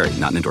 Experiences vary,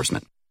 not an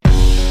endorsement.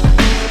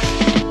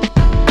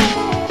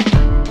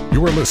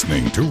 You are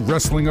listening to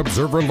Wrestling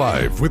Observer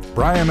Live with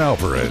Bryan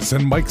Alvarez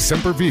and Mike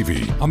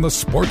Sempervive on the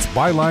Sports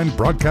Byline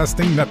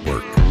Broadcasting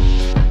Network.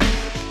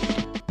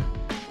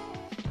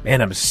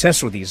 Man, I'm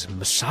obsessed with these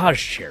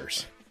massage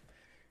chairs.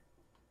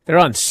 They're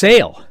on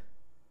sale.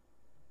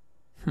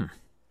 Why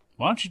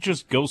don't you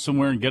just go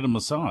somewhere and get a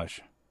massage?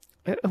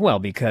 Well,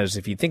 because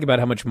if you think about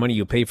how much money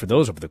you pay for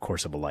those over the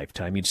course of a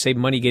lifetime, you'd save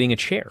money getting a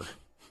chair.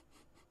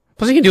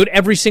 Plus, you can do it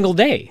every single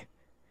day.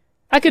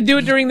 I could do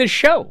it during this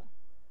show.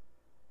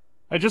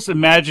 I just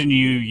imagine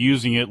you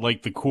using it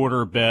like the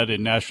quarter bed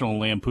in National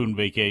Lampoon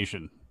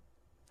Vacation.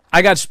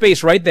 I got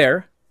space right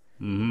there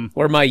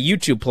where my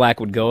YouTube plaque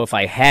would go if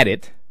I had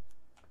it.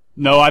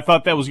 No, I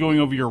thought that was going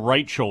over your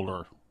right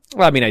shoulder.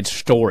 Well, I mean, I'd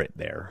store it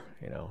there.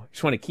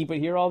 Just want to keep it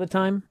here all the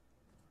time.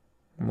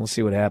 And we'll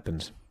see what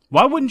happens.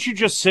 Why wouldn't you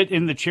just sit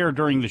in the chair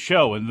during the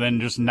show and then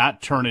just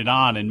not turn it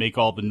on and make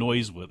all the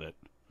noise with it?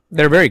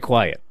 They're very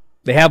quiet.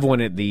 They have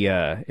one at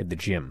the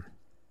gym.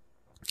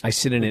 I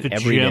sit in it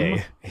every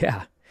day.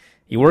 Yeah.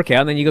 You work out,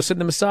 and then you go sit in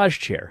the massage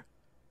chair.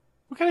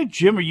 What kind of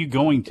gym are you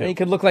going to? You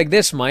could look like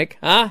this, Mike.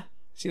 Huh?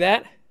 See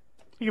that?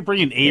 You could bring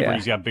in Avery.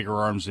 He's got bigger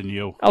arms than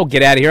you. Oh,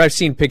 get out of here. I've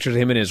seen pictures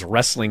of him in his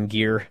wrestling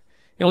gear.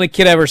 The only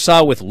kid I ever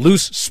saw with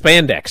loose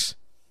spandex.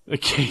 The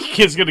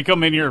kid's going to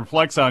come in here and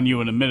flex on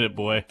you in a minute,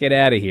 boy. Get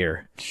out of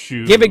here.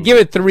 Shoot. Give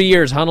it 3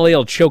 years. Hanalei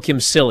will choke him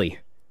silly.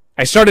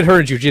 I started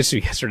her in jiu-jitsu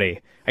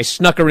yesterday. I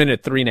snuck her in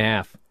at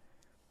 3.5.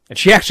 And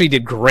she actually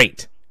did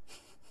great.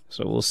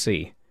 So we'll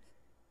see.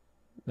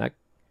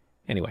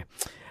 Anyway,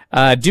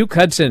 Duke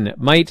Hudson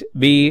might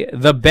be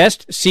the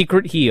best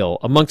secret heel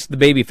amongst the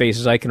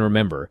babyfaces I can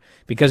remember,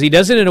 because he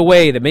does it in a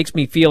way that makes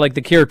me feel like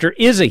the character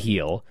is a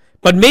heel,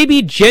 but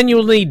maybe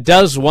genuinely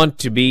does want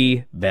to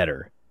be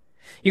better.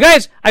 You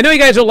guys, I know you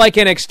guys don't like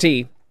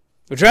NXT.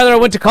 Would you rather I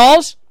went to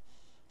calls?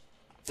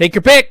 Take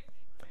your pick.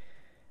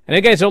 I know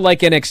you guys don't like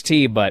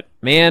NXT, but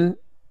man,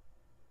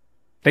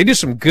 they do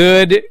some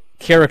good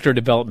character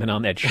development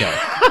on that show.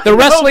 The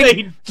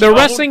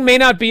wrestling may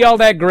not be all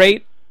that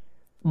great.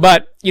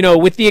 But,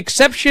 with the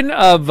exception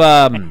of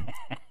the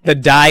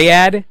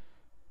dyad,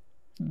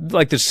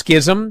 like the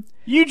schism.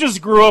 You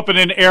just grew up in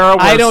an era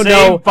where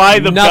Saved by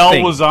the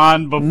Bell was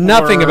on before.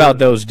 Nothing about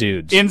those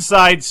dudes.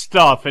 Inside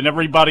Stuff, and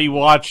everybody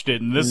watched it.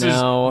 And this is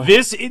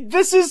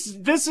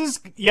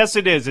yes,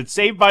 it is. It's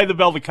Saved by the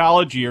Bell, the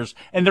college years,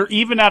 and they're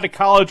even out of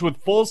college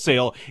with Full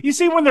Sail. You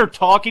see when they're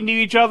talking to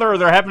each other, or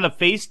they're having a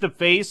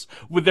face-to-face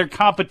with their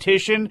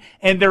competition,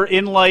 and they're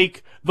in,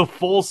 like, the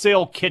Full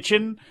Sail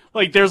kitchen.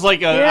 Like, there's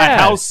like a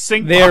house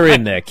sink. They're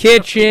in the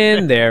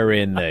kitchen. They're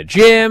in the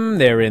gym.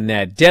 They're in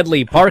that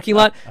deadly parking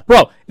lot.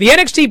 Bro, the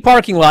NXT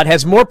parking lot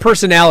has more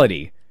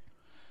personality.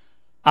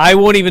 I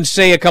won't even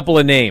say a couple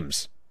of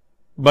names.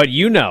 But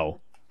you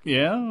know.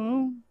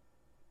 Yeah.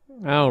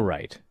 All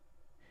right.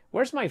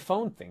 Where's my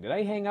phone thing? Did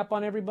I hang up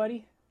on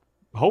everybody?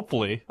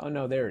 Hopefully. Oh,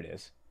 no, there it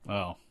is.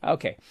 Oh.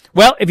 Okay.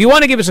 Well, if you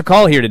want to give us a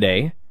call here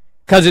today,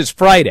 because it's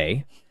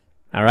Friday,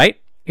 all right,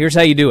 here's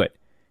how you do it.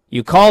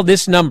 You call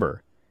this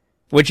number,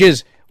 which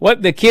is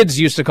what the kids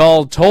used to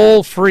call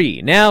toll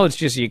free. Now it's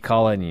just you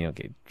call it and you don't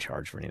get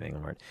charged for anything.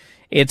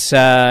 It's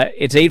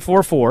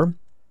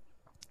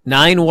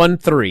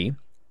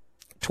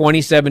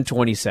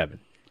 844-913-2727.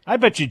 I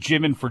bet you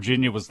Jim in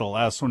Virginia was the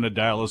last one to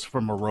dial us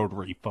from a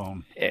rotary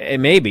phone.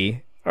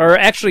 Maybe. Or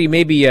actually,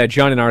 maybe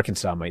John in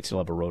Arkansas might still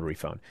have a rotary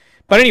phone.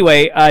 But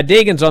anyway,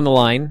 Dagan's on the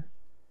line.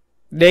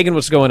 Dagan,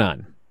 what's going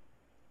on?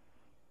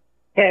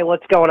 Hey,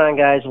 what's going on,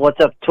 guys? What's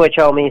up, Twitch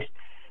homies?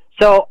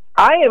 So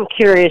I am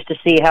curious to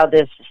see how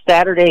this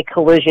Saturday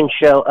Collision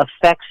show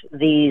affects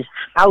these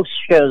house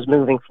shows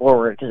moving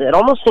forward, because it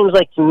almost seems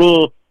like to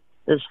me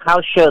this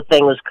house show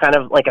thing was kind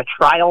of like a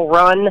trial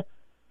run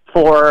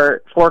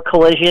for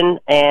Collision,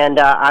 and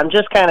I'm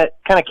just kind of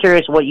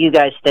curious what you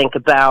guys think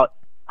about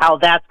how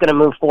that's going to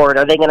move forward.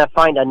 Are they going to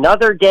find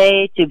another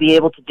day to be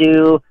able to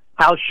do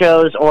house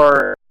shows,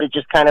 or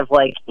just kind of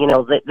like,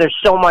 there's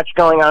so much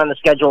going on in the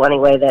schedule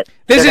anyway that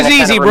this is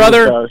easy,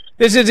 brother.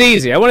 This is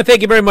easy. I want to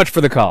thank you very much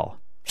for the call.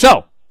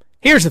 So,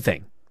 here's the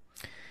thing.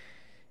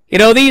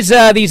 These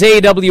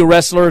AEW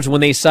wrestlers,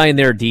 when they sign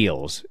their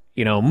deals,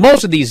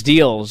 most of these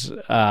deals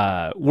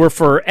were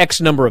for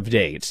X number of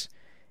dates,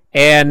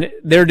 and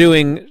they're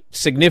doing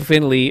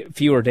significantly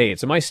fewer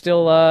dates. Am I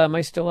still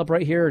up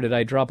right here, or did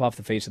I drop off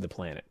the face of the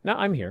planet? No,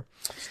 I'm here.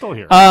 Still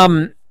here.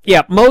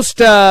 Yeah, most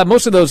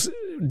of those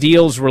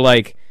deals were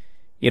like,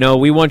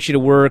 we want you to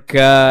work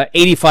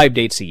 85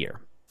 dates a year,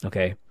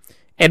 okay?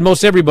 And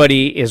most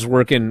everybody is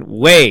working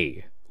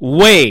way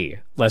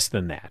less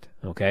than that,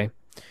 okay?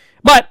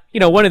 But,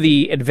 one of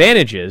the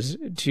advantages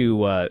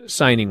to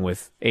signing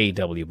with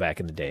AEW back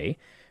in the day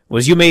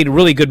was you made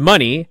really good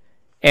money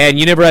and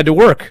you never had to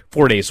work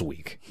 4 days a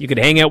week. You could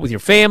hang out with your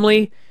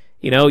family.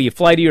 You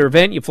fly to your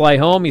event, you fly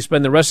home, you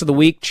spend the rest of the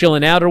week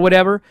chilling out or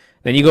whatever,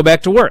 then you go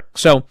back to work.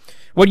 So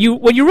what you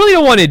really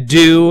don't want to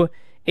do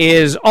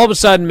is all of a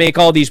sudden make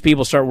all these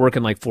people start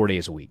working like 4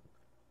 days a week.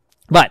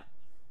 But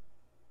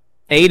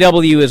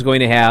AEW is going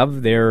to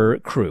have their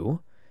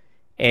crew,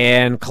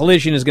 and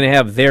Collision is going to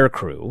have their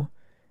crew.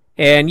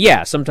 And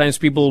yeah, sometimes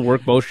people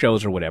work both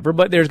shows or whatever,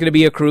 but there's going to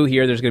be a crew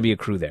here, there's going to be a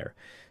crew there.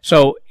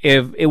 So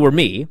if it were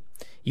me,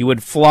 you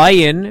would fly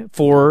in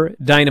for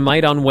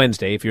Dynamite on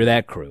Wednesday if you're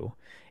that crew,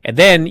 and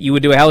then you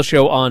would do a house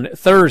show on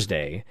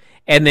Thursday,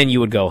 and then you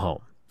would go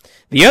home.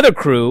 The other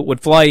crew would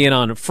fly in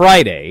on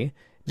Friday,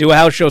 do a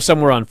house show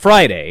somewhere on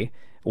Friday,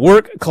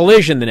 work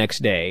Collision the next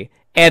day,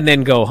 and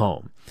then go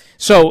home.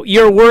 So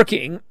you're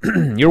working,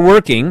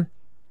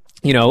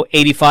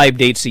 85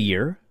 dates a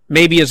year,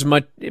 maybe as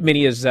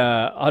many as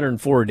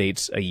 104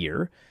 dates a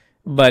year,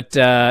 but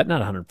not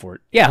 104.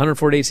 Yeah,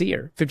 104 days a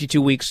year,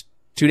 52 weeks,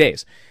 2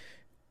 days,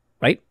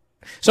 right?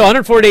 So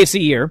 104 days a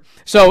year.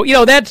 So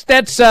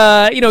that's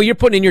you're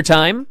putting in your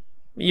time,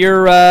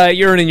 you're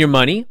earning your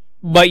money,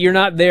 but you're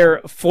not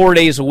there 4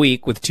 days a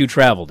week with 2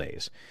 travel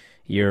days.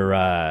 You're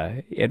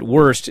at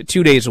worst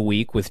 2 days a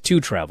week with 2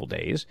 travel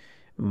days,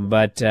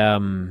 but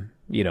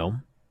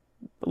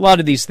a lot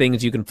of these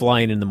things you can fly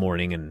in the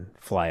morning and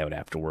fly out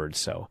afterwards.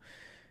 So,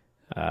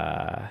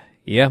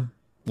 yeah,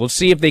 we'll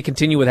see if they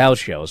continue with house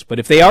shows. But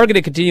if they are going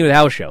to continue with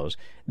house shows,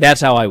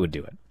 that's how I would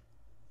do it.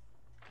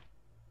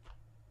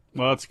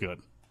 Well, that's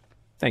good.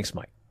 Thanks,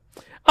 Mike.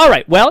 All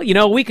right, well,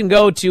 we can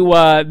go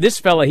to this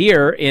fella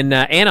here in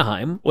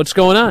Anaheim. What's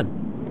going on?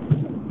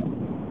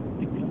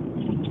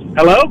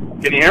 Hello?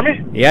 Can you hear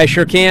me? Yeah, I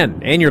sure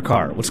can. And your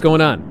car. What's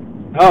going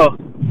on? Oh,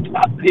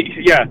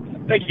 yeah.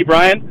 Thank you,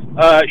 Brian.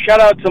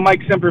 Shout out to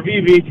Mike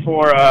Sempervive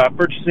for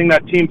purchasing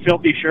that Team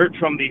Filthy shirt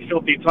from the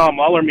Filthy Tom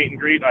Lawler meet and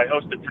greet I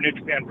hosted for New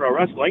Japan Pro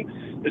Wrestling.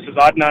 This is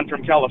Adnan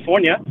from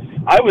California.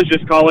 I was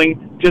just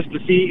calling just to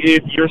see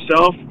if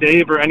yourself,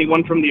 Dave, or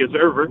anyone from the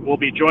Observer will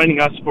be joining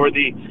us for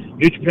the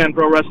New Japan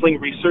Pro Wrestling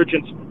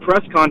Resurgence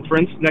press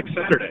conference next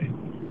Saturday.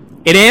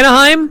 In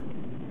Anaheim?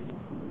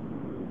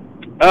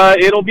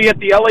 It'll be at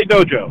the LA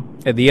Dojo.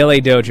 At the LA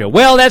Dojo.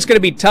 Well, that's going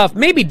to be tough.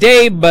 Maybe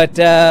Dave, but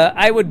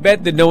I would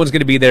bet that no one's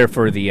going to be there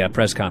for the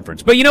press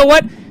conference. But you know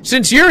what?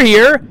 Since you're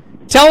here,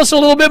 tell us a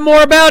little bit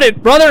more about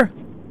it, brother.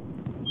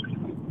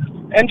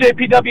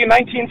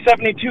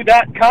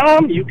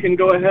 NJPW1972.com. You can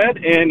go ahead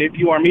and, if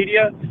you are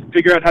media,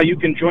 figure out how you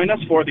can join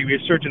us for the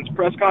Resurgence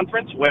press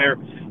conference where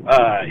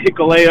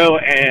Hikuleo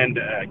and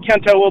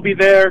Kento will be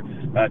there.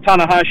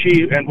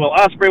 Tanahashi and Will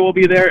Ospreay will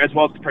be there, as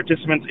well as the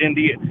participants in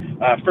the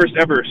first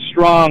ever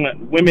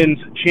Strong Women's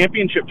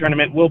Championship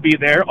Tournament will be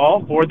there,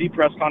 all for the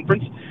press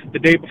conference the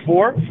day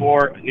before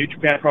for New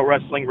Japan Pro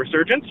Wrestling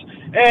Resurgence.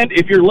 And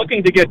if you're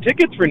looking to get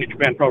tickets for New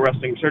Japan Pro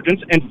Wrestling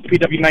Resurgence,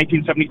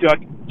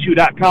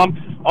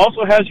 NPW1972.com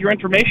also has your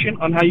information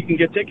on how you can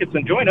get tickets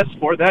and join us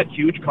for that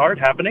huge card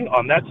happening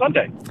on that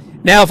Sunday.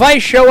 Now, if I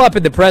show up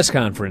at the press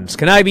conference,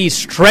 can I be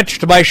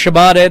stretched by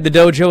Shibata at the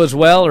dojo as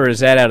well, or is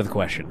that out of the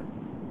question?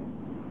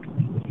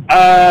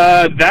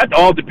 That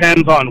all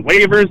depends on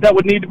waivers that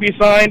would need to be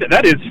signed.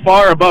 That is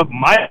far above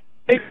my...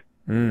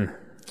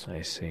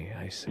 I see.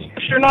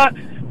 Sure not,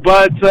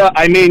 but,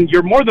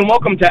 you're more than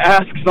welcome to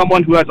ask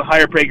someone who has a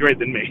higher pay grade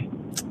than me.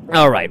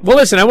 All right. Well,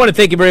 listen, I want to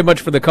thank you very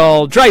much for the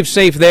call. Drive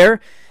safe there.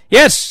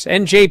 Yes,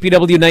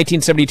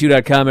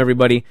 NJPW1972.com,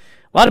 everybody.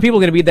 A lot of people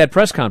are going to be at that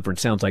press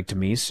conference, sounds like to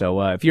me,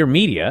 so if you're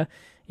media,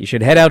 you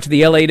should head out to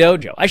the LA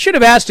Dojo. I should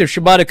have asked if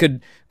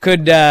Shibata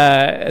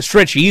could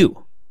stretch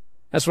you.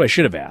 That's what I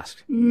should have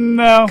asked.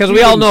 No. Because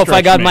we all know if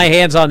I got my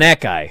hands on that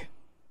guy,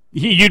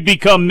 you'd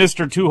become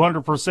Mr.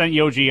 200%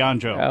 Yoji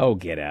Anjo. Oh,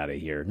 get out of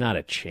here. Not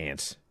a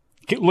chance.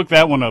 Look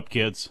that one up,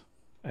 kids.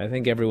 I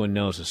think everyone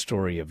knows the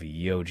story of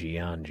Yoji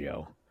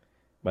Anjo.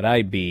 But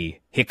I'd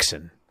be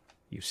Hickson,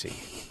 you see.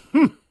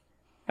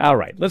 All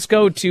right, let's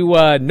go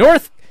to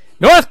North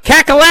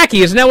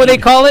Kakalaki. Isn't that what they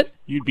call it?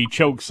 You'd be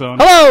Choke, son.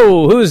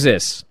 Hello, who's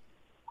this?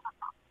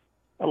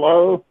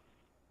 Hello.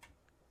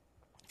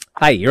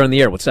 Hi, you're on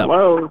the air. What's up?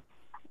 Hello.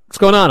 What's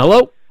going on?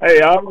 Hello?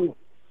 Hey, how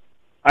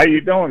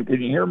you doing?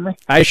 Can you hear me?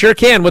 I sure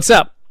can. What's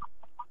up?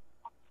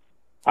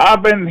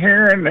 I've been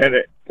hearing that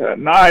at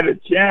Night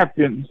of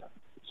Champions,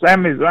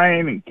 Sami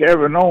Zayn and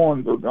Kevin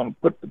Owens are going to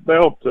put the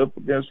belts up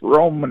against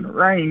Roman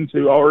Reigns,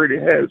 who already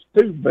has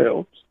 2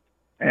 belts,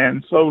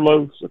 and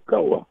Solo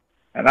Sikoa.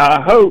 And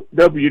I hope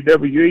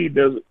WWE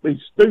doesn't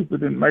be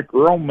stupid and make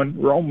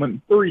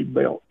Roman 3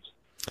 belts.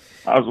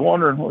 I was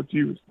wondering what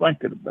you was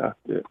thinking about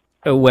that.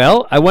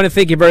 Well, I want to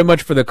thank you very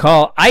much for the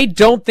call. I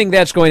don't think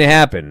that's going to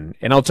happen,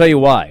 and I'll tell you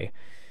why.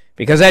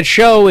 Because that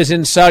show is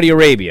in Saudi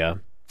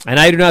Arabia, and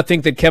I do not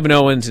think that Kevin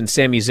Owens and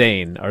Sami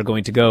Zayn are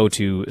going to go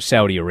to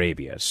Saudi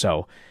Arabia.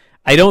 So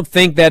I don't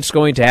think that's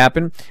going to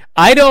happen.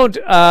 I don't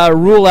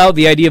rule out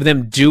the idea of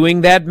them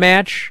doing that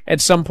match at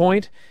some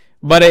point,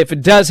 But if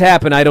it does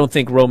happen, I don't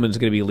think Roman's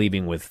going to be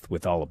leaving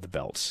with all of the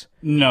belts.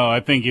 No, I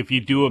think if you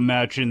do a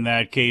match in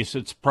that case,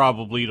 it's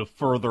probably to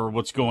further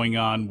what's going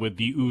on with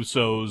the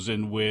Usos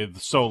and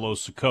with Solo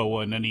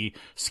Sikoa and any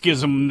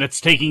schism that's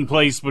taking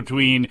place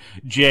between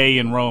Jay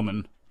and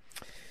Roman.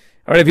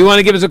 All right, if you want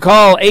to give us a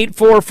call,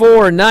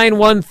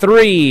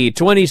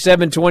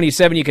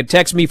 844-913-2727. You can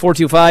text me,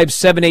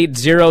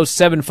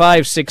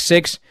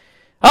 425-780-7566.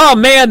 Oh,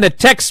 man, the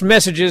text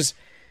messages.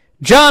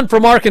 John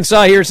from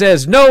Arkansas here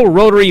says, no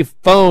rotary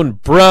phone,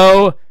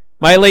 bro.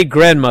 My late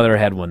grandmother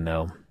had one,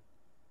 though.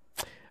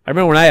 I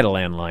remember when I had a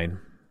landline.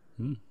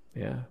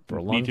 Yeah, for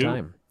a long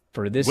time.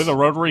 With a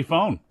rotary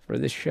phone. For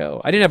this show.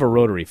 I didn't have a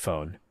rotary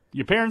phone.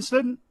 Your parents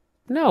didn't?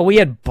 No, we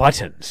had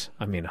buttons.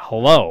 I mean,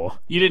 hello.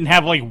 You didn't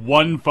have, like,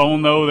 one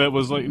phone, though, that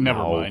was like,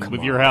 never mind.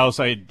 With your house,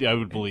 I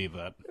would believe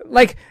that.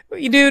 Like,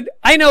 dude,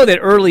 I know that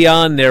early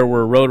on there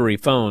were rotary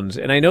phones,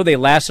 and I know they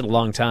lasted a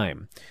long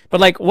time. But,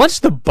 like, once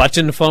the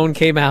button phone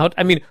came out,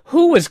 I mean,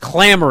 who was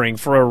clamoring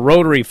for a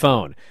rotary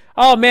phone?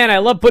 Oh, man, I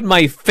love putting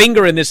my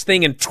finger in this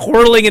thing and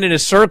twirling it in a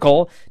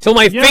circle till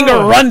my finger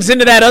runs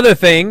into that other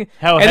thing,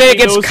 and then it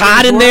gets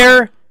caught in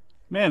there.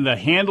 Man, the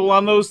handle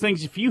on those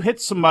things, if you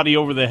hit somebody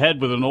over the head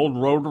with an old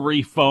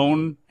rotary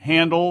phone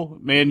handle,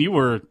 man, you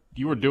were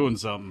doing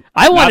something.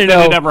 I want to know.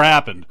 Not that it ever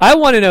happened. I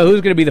want to know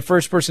who's going to be the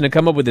first person to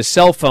come up with a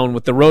cell phone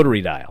with the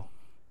rotary dial.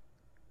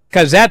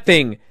 Because that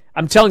thing,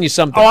 I'm telling you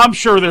something. Oh, I'm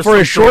sure there's for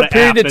some a short sort of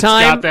period app of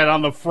time. That's got that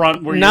on the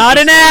front. Where Not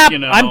you're an just app. Like, you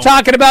know. I'm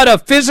talking about a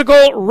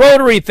physical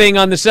rotary thing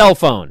on the cell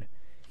phone.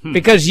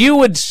 Because you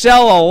would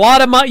sell a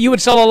lot of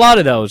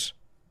those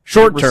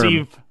short term.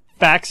 Receive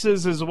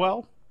faxes as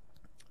well.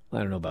 I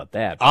don't know about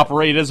that.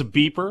 Operate as a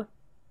beeper.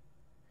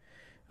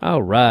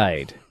 All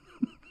right.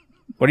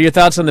 What are your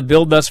thoughts on the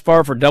build thus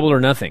far for Double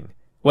or Nothing?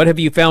 What have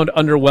you found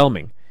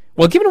underwhelming?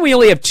 Well, given we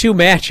only have 2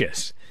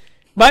 matches,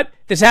 but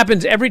this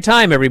happens every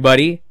time,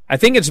 everybody. I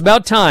think it's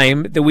about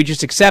time that we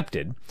just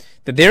accepted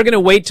that they're going to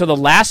wait till the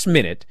last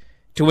minute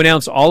to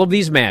announce all of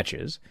these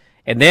matches,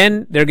 and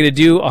then they're going to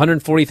do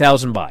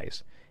 140,000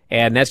 buys.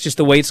 And that's just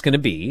the way it's going to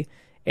be.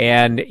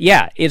 And,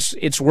 yeah,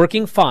 it's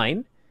working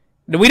fine.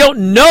 Now, we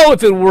don't know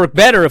if it would work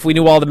better if we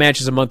knew all the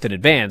matches a month in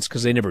advance,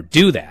 because they never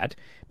do that.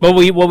 But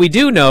what we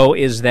do know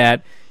is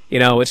that,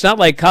 it's not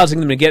like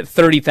causing them to get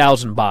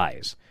 30,000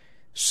 buys.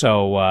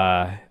 So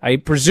I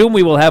presume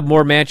we will have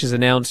more matches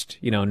announced,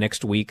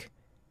 next week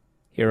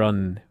here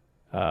on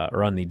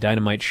the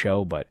Dynamite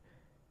show. But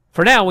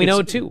for now, we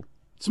know 2.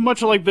 It's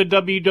much like the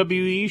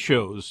WWE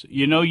shows.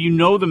 You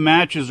know the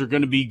matches are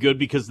going to be good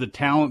because the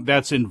talent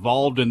that's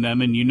involved in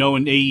them, and in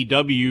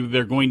AEW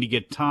they're going to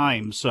get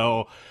time.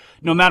 So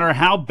no matter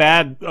how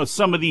bad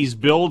some of these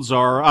builds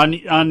are on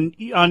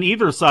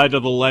either side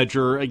of the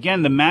ledger,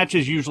 again, the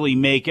matches usually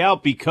make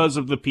out because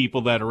of the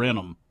people that are in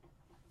them.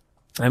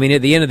 I mean,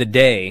 at the end of the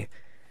day,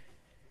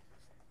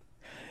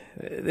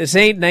 this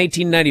ain't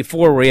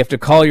 1994 where you have to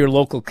call your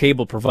local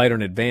cable provider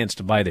in advance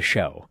to buy the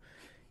show.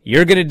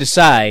 You're going to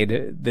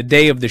decide the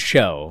day of the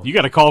show. You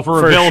got to call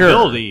for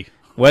availability. Sure,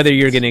 whether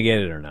you're going to get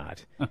it or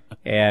not.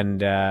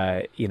 And,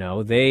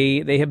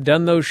 they have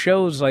done those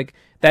shows like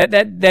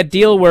that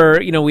deal where,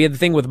 we had the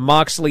thing with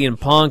Moxley and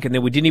Punk, and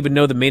then we didn't even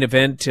know the main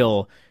event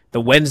till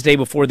the Wednesday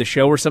before the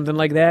show or something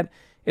like that.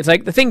 It's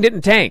like the thing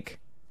didn't tank.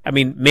 I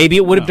mean, maybe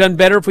it would have done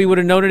better if we would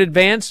have known in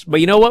advance, but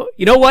you know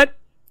what?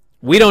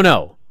 We don't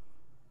know.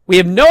 We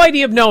have no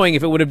idea of knowing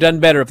if it would have done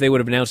better if they would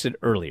have announced it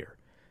earlier.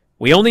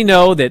 We only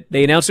know that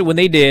they announced it when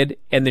they did,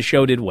 and the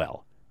show did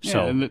well.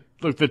 So, and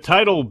the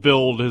title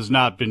build has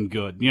not been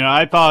good.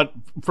 I thought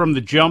from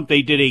the jump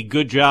they did a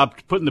good job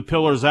putting the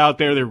pillars out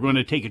there. They were going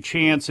to take a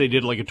chance. They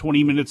did like a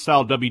 20-minute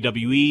style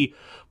WWE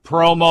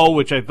promo,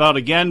 which I thought,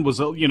 again,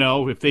 was,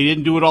 if they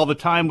didn't do it all the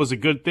time, was a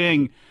good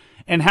thing.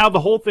 And how the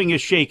whole thing is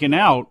shaken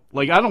out,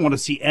 like, I don't want to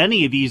see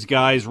any of these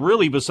guys,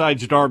 really,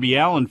 besides Darby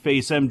Allin,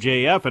 face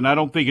MJF, and I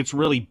don't think it's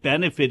really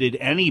benefited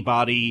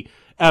anybody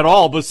at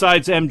all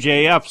besides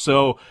MJF.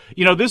 So,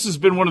 this has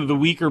been one of the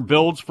weaker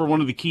builds for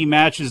one of the key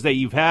matches that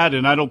you've had,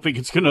 and I don't think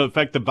it's going to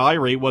affect the buy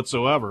rate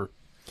whatsoever.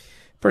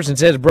 Person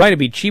says, Brian, it'd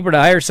be cheaper to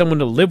hire someone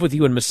to live with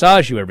you and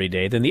massage you every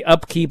day than the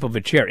upkeep of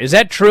a chair. Is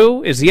that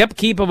true? Is the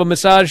upkeep of a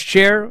massage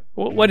chair?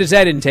 What does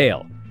that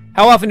entail?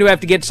 How often do I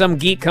have to get some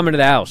geek coming to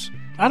the house?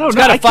 I don't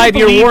know. It's got a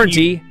 5-year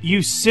warranty.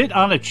 You sit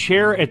on a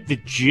chair at the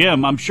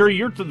gym. I'm sure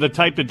you're the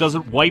type that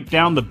doesn't wipe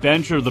down the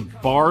bench or the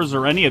bars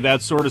or any of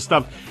that sort of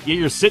stuff. Yet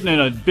you're sitting in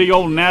a big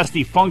old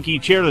nasty funky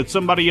chair that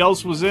somebody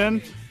else was in.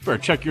 You better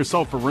check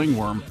yourself for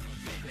ringworm.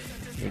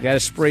 You got to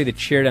spray the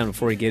chair down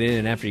before you get in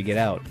and after you get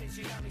out.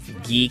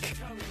 Geek.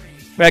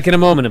 Back in a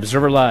moment,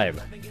 Observer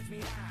Live.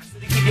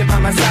 Keep you by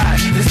my side.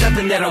 There's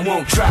nothing that I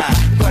won't try.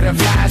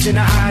 Butterflies in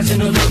the eyes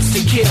and the looks to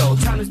kill.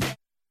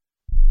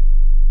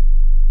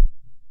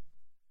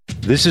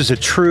 This is a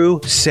true,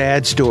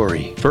 sad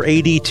story for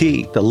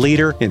ADT, the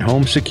leader in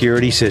home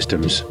security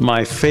systems.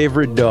 My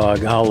favorite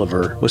dog,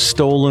 Oliver, was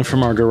stolen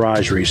from our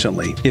garage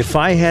recently. If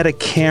I had a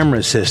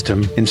camera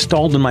system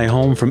installed in my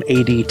home from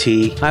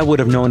ADT, I would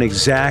have known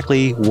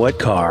exactly what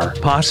car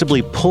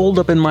possibly pulled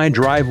up in my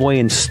driveway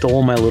and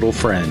stole my little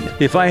friend.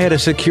 If I had a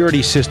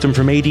security system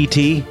from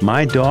ADT,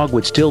 my dog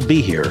would still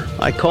be here.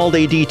 I called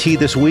ADT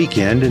this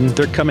weekend, and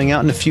they're coming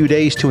out in a few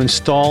days to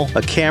install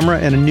a camera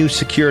and a new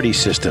security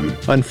system.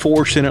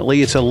 Unfortunately,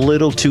 it's a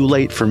little too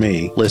late for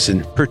me.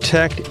 Listen,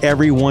 protect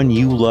everyone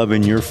you love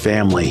in your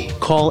family.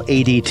 Call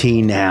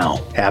ADT now.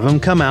 Have them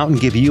come out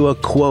and give you a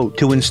quote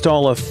to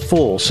install a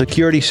full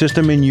security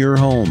system in your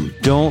home.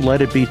 Don't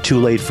let it be too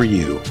late for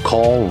you.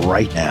 Call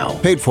right now.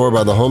 Paid for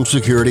by the Home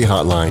Security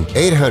Hotline.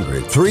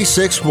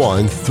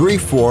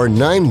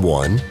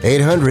 800-361-3491.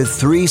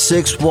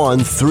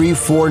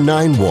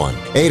 800-361-3491.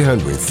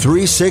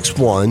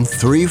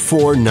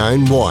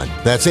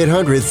 800-361-3491. That's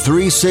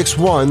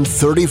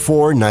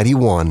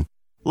 800-361-3491.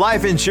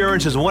 Life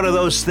insurance is one of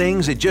those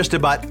things that just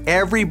about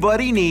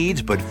everybody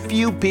needs, but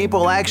few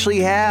people actually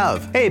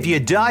have. Hey, if you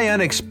die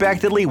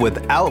unexpectedly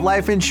without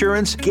life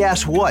insurance,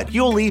 guess what?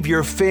 You'll leave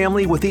your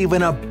family with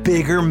even a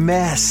bigger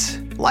mess.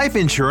 Life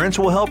insurance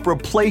will help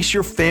replace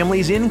your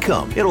family's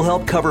income. It'll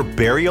help cover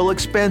burial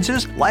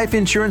expenses. Life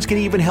insurance can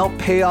even help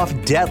pay off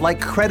debt like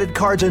credit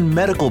cards and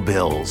medical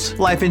bills.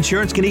 Life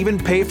insurance can even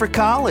pay for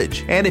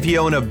college. And if you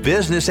own a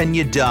business and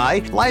you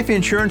die, life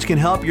insurance can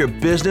help your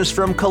business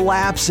from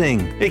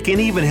collapsing. It can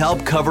even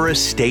help cover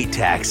estate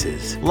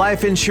taxes.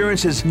 Life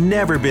insurance has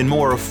never been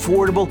more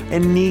affordable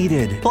and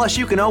needed. Plus,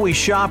 you can always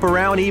shop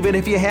around even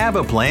if you have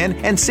a plan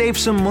and save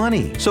some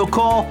money. So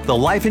call the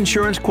Life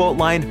Insurance Quote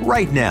Line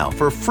right now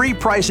for free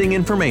pricing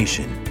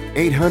information.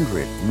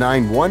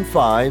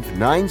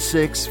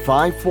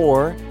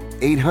 800-915-9654.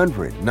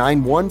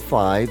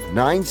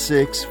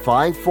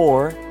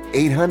 800-915-9654.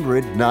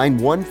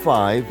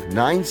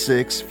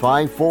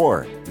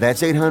 800-915-9654.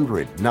 That's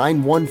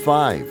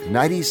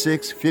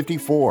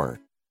 800-915-9654.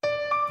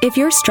 If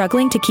you're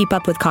struggling to keep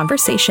up with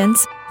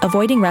conversations,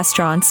 avoiding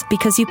restaurants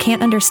because you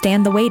can't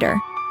understand the waiter,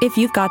 if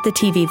you've got the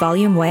TV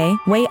volume way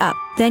up,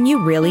 then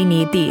you really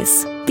need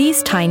these.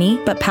 These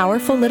tiny but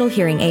powerful little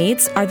hearing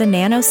aids are the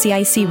Nano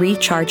CIC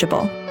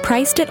Rechargeable,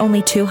 priced at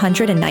only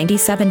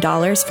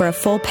 $297 for a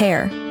full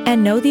pair.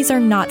 And no, these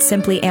are not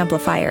simply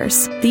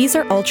amplifiers. These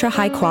are ultra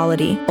high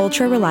quality,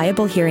 ultra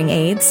reliable hearing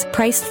aids,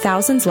 priced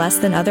thousands less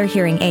than other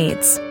hearing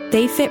aids.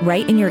 They fit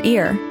right in your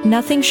ear,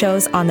 nothing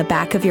shows on the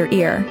back of your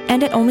ear,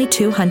 and at only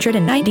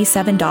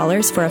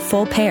 $297 for a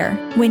full pair.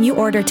 When you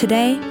order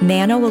today,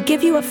 Nano will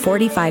give you a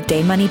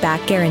 45-day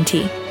money-back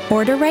guarantee.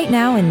 Order right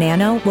now and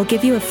Nano will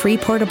give you a free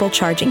portable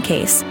charging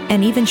case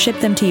and even ship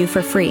them to you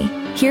for free.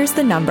 Here's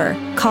the number.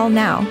 Call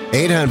now.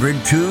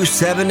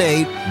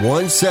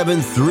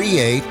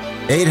 800-278-1738.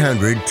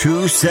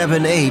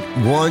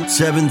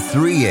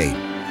 800-278-1738.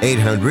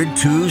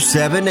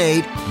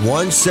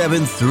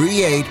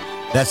 800-278-1738.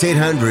 That's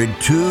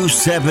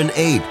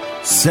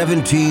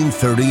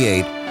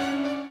 800-278-1738.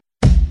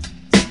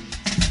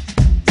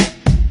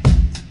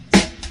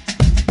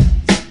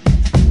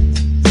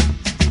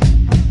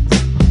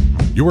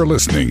 You are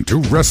listening to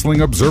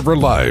Wrestling Observer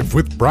Live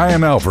with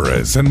Bryan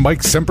Alvarez and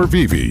Mike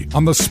Sempervive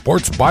on the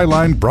Sports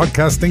Byline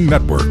Broadcasting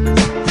Network.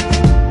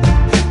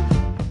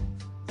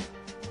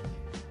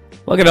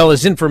 Look at all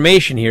this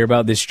information here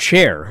about this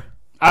chair.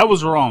 I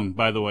was wrong,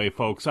 by the way,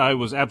 folks. I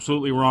was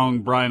absolutely wrong.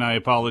 Brian, I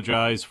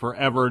apologize for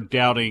ever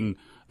doubting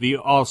the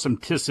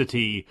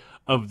awesometicity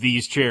of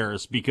these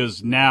chairs,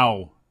 because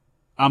now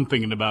I'm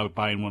thinking about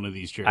buying one of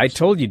these chairs. I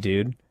told you,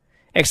 dude.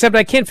 Except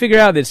I can't figure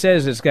out, it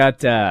says it's got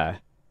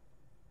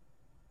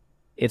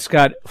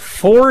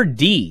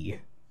 4D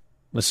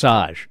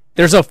massage.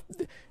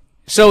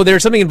 So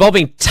there's something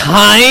involving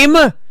time?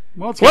 Well,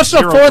 what's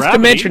the fourth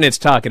dimension it's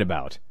talking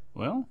about?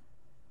 Well,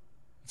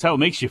 that's how it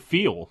makes you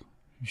feel.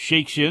 It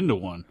shakes you into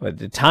one. But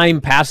the time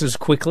passes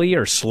quickly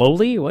or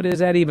slowly? What does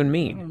that even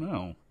mean? I don't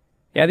know.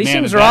 Yeah, these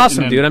things are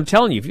awesome, dude. I'm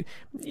telling you. If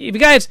you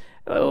guys,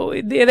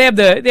 they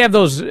have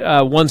those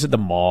ones at the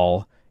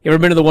mall. You ever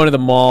been to the one at the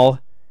mall?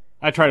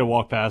 I try to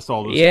walk past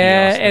all those.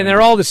 Yeah, and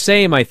they're all the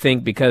same, I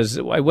think,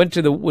 because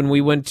when we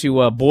went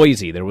to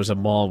Boise, there was a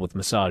mall with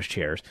massage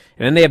chairs,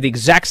 and then they have the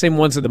exact same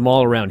ones at the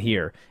mall around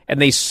here,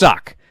 and they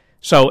suck.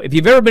 So if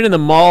you've ever been in the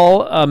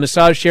mall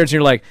massage chairs and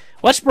you're like,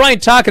 what's Brian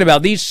talking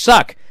about? These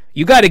suck.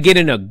 You got to get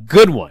in a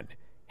good one,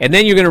 and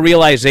then you're going to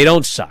realize they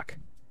don't suck.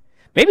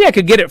 Maybe I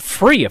could get it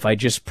free if I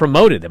just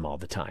promoted them all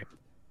the time.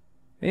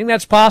 You think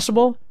that's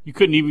possible? You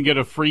couldn't even get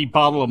a free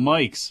bottle of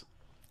Mike's.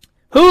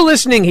 Who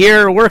listening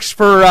here works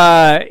for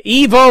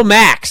Evo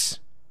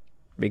Max?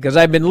 Because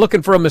I've been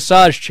looking for a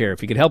massage chair,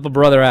 if you could help a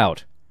brother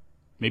out.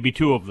 Maybe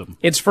two of them.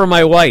 It's for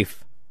my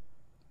wife.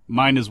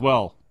 Mine as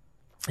well.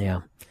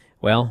 Yeah.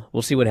 Well,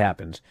 we'll see what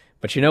happens.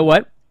 But you know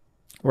what?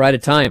 We're out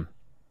of time.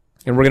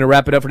 And we're going to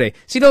wrap it up for today.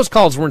 See, those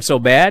calls weren't so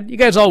bad. You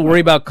guys all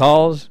worry about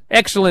calls.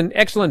 Excellent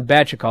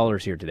batch of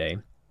callers here today.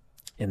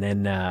 And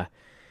then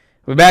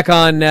we're back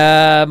on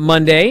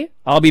Monday.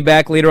 I'll be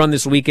back later on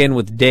this weekend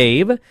with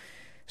Dave.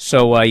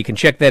 So you can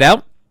check that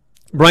out.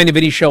 Bryan and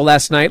Vinny show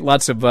last night.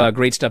 Lots of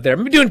great stuff there.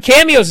 I'm doing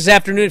cameos this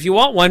afternoon if you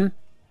want one.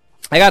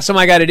 I got some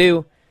I got to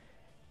do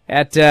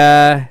at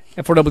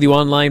F4W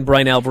Online.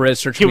 Bryan Alvarez.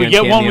 Search Can me we on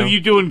get Cameo. one with you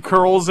doing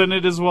curls in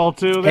it as well,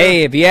 too? There?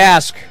 Hey, if you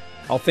ask,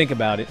 I'll think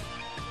about it.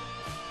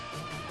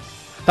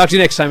 Talk to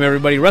you next time,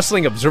 everybody.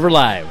 Wrestling Observer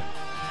Live.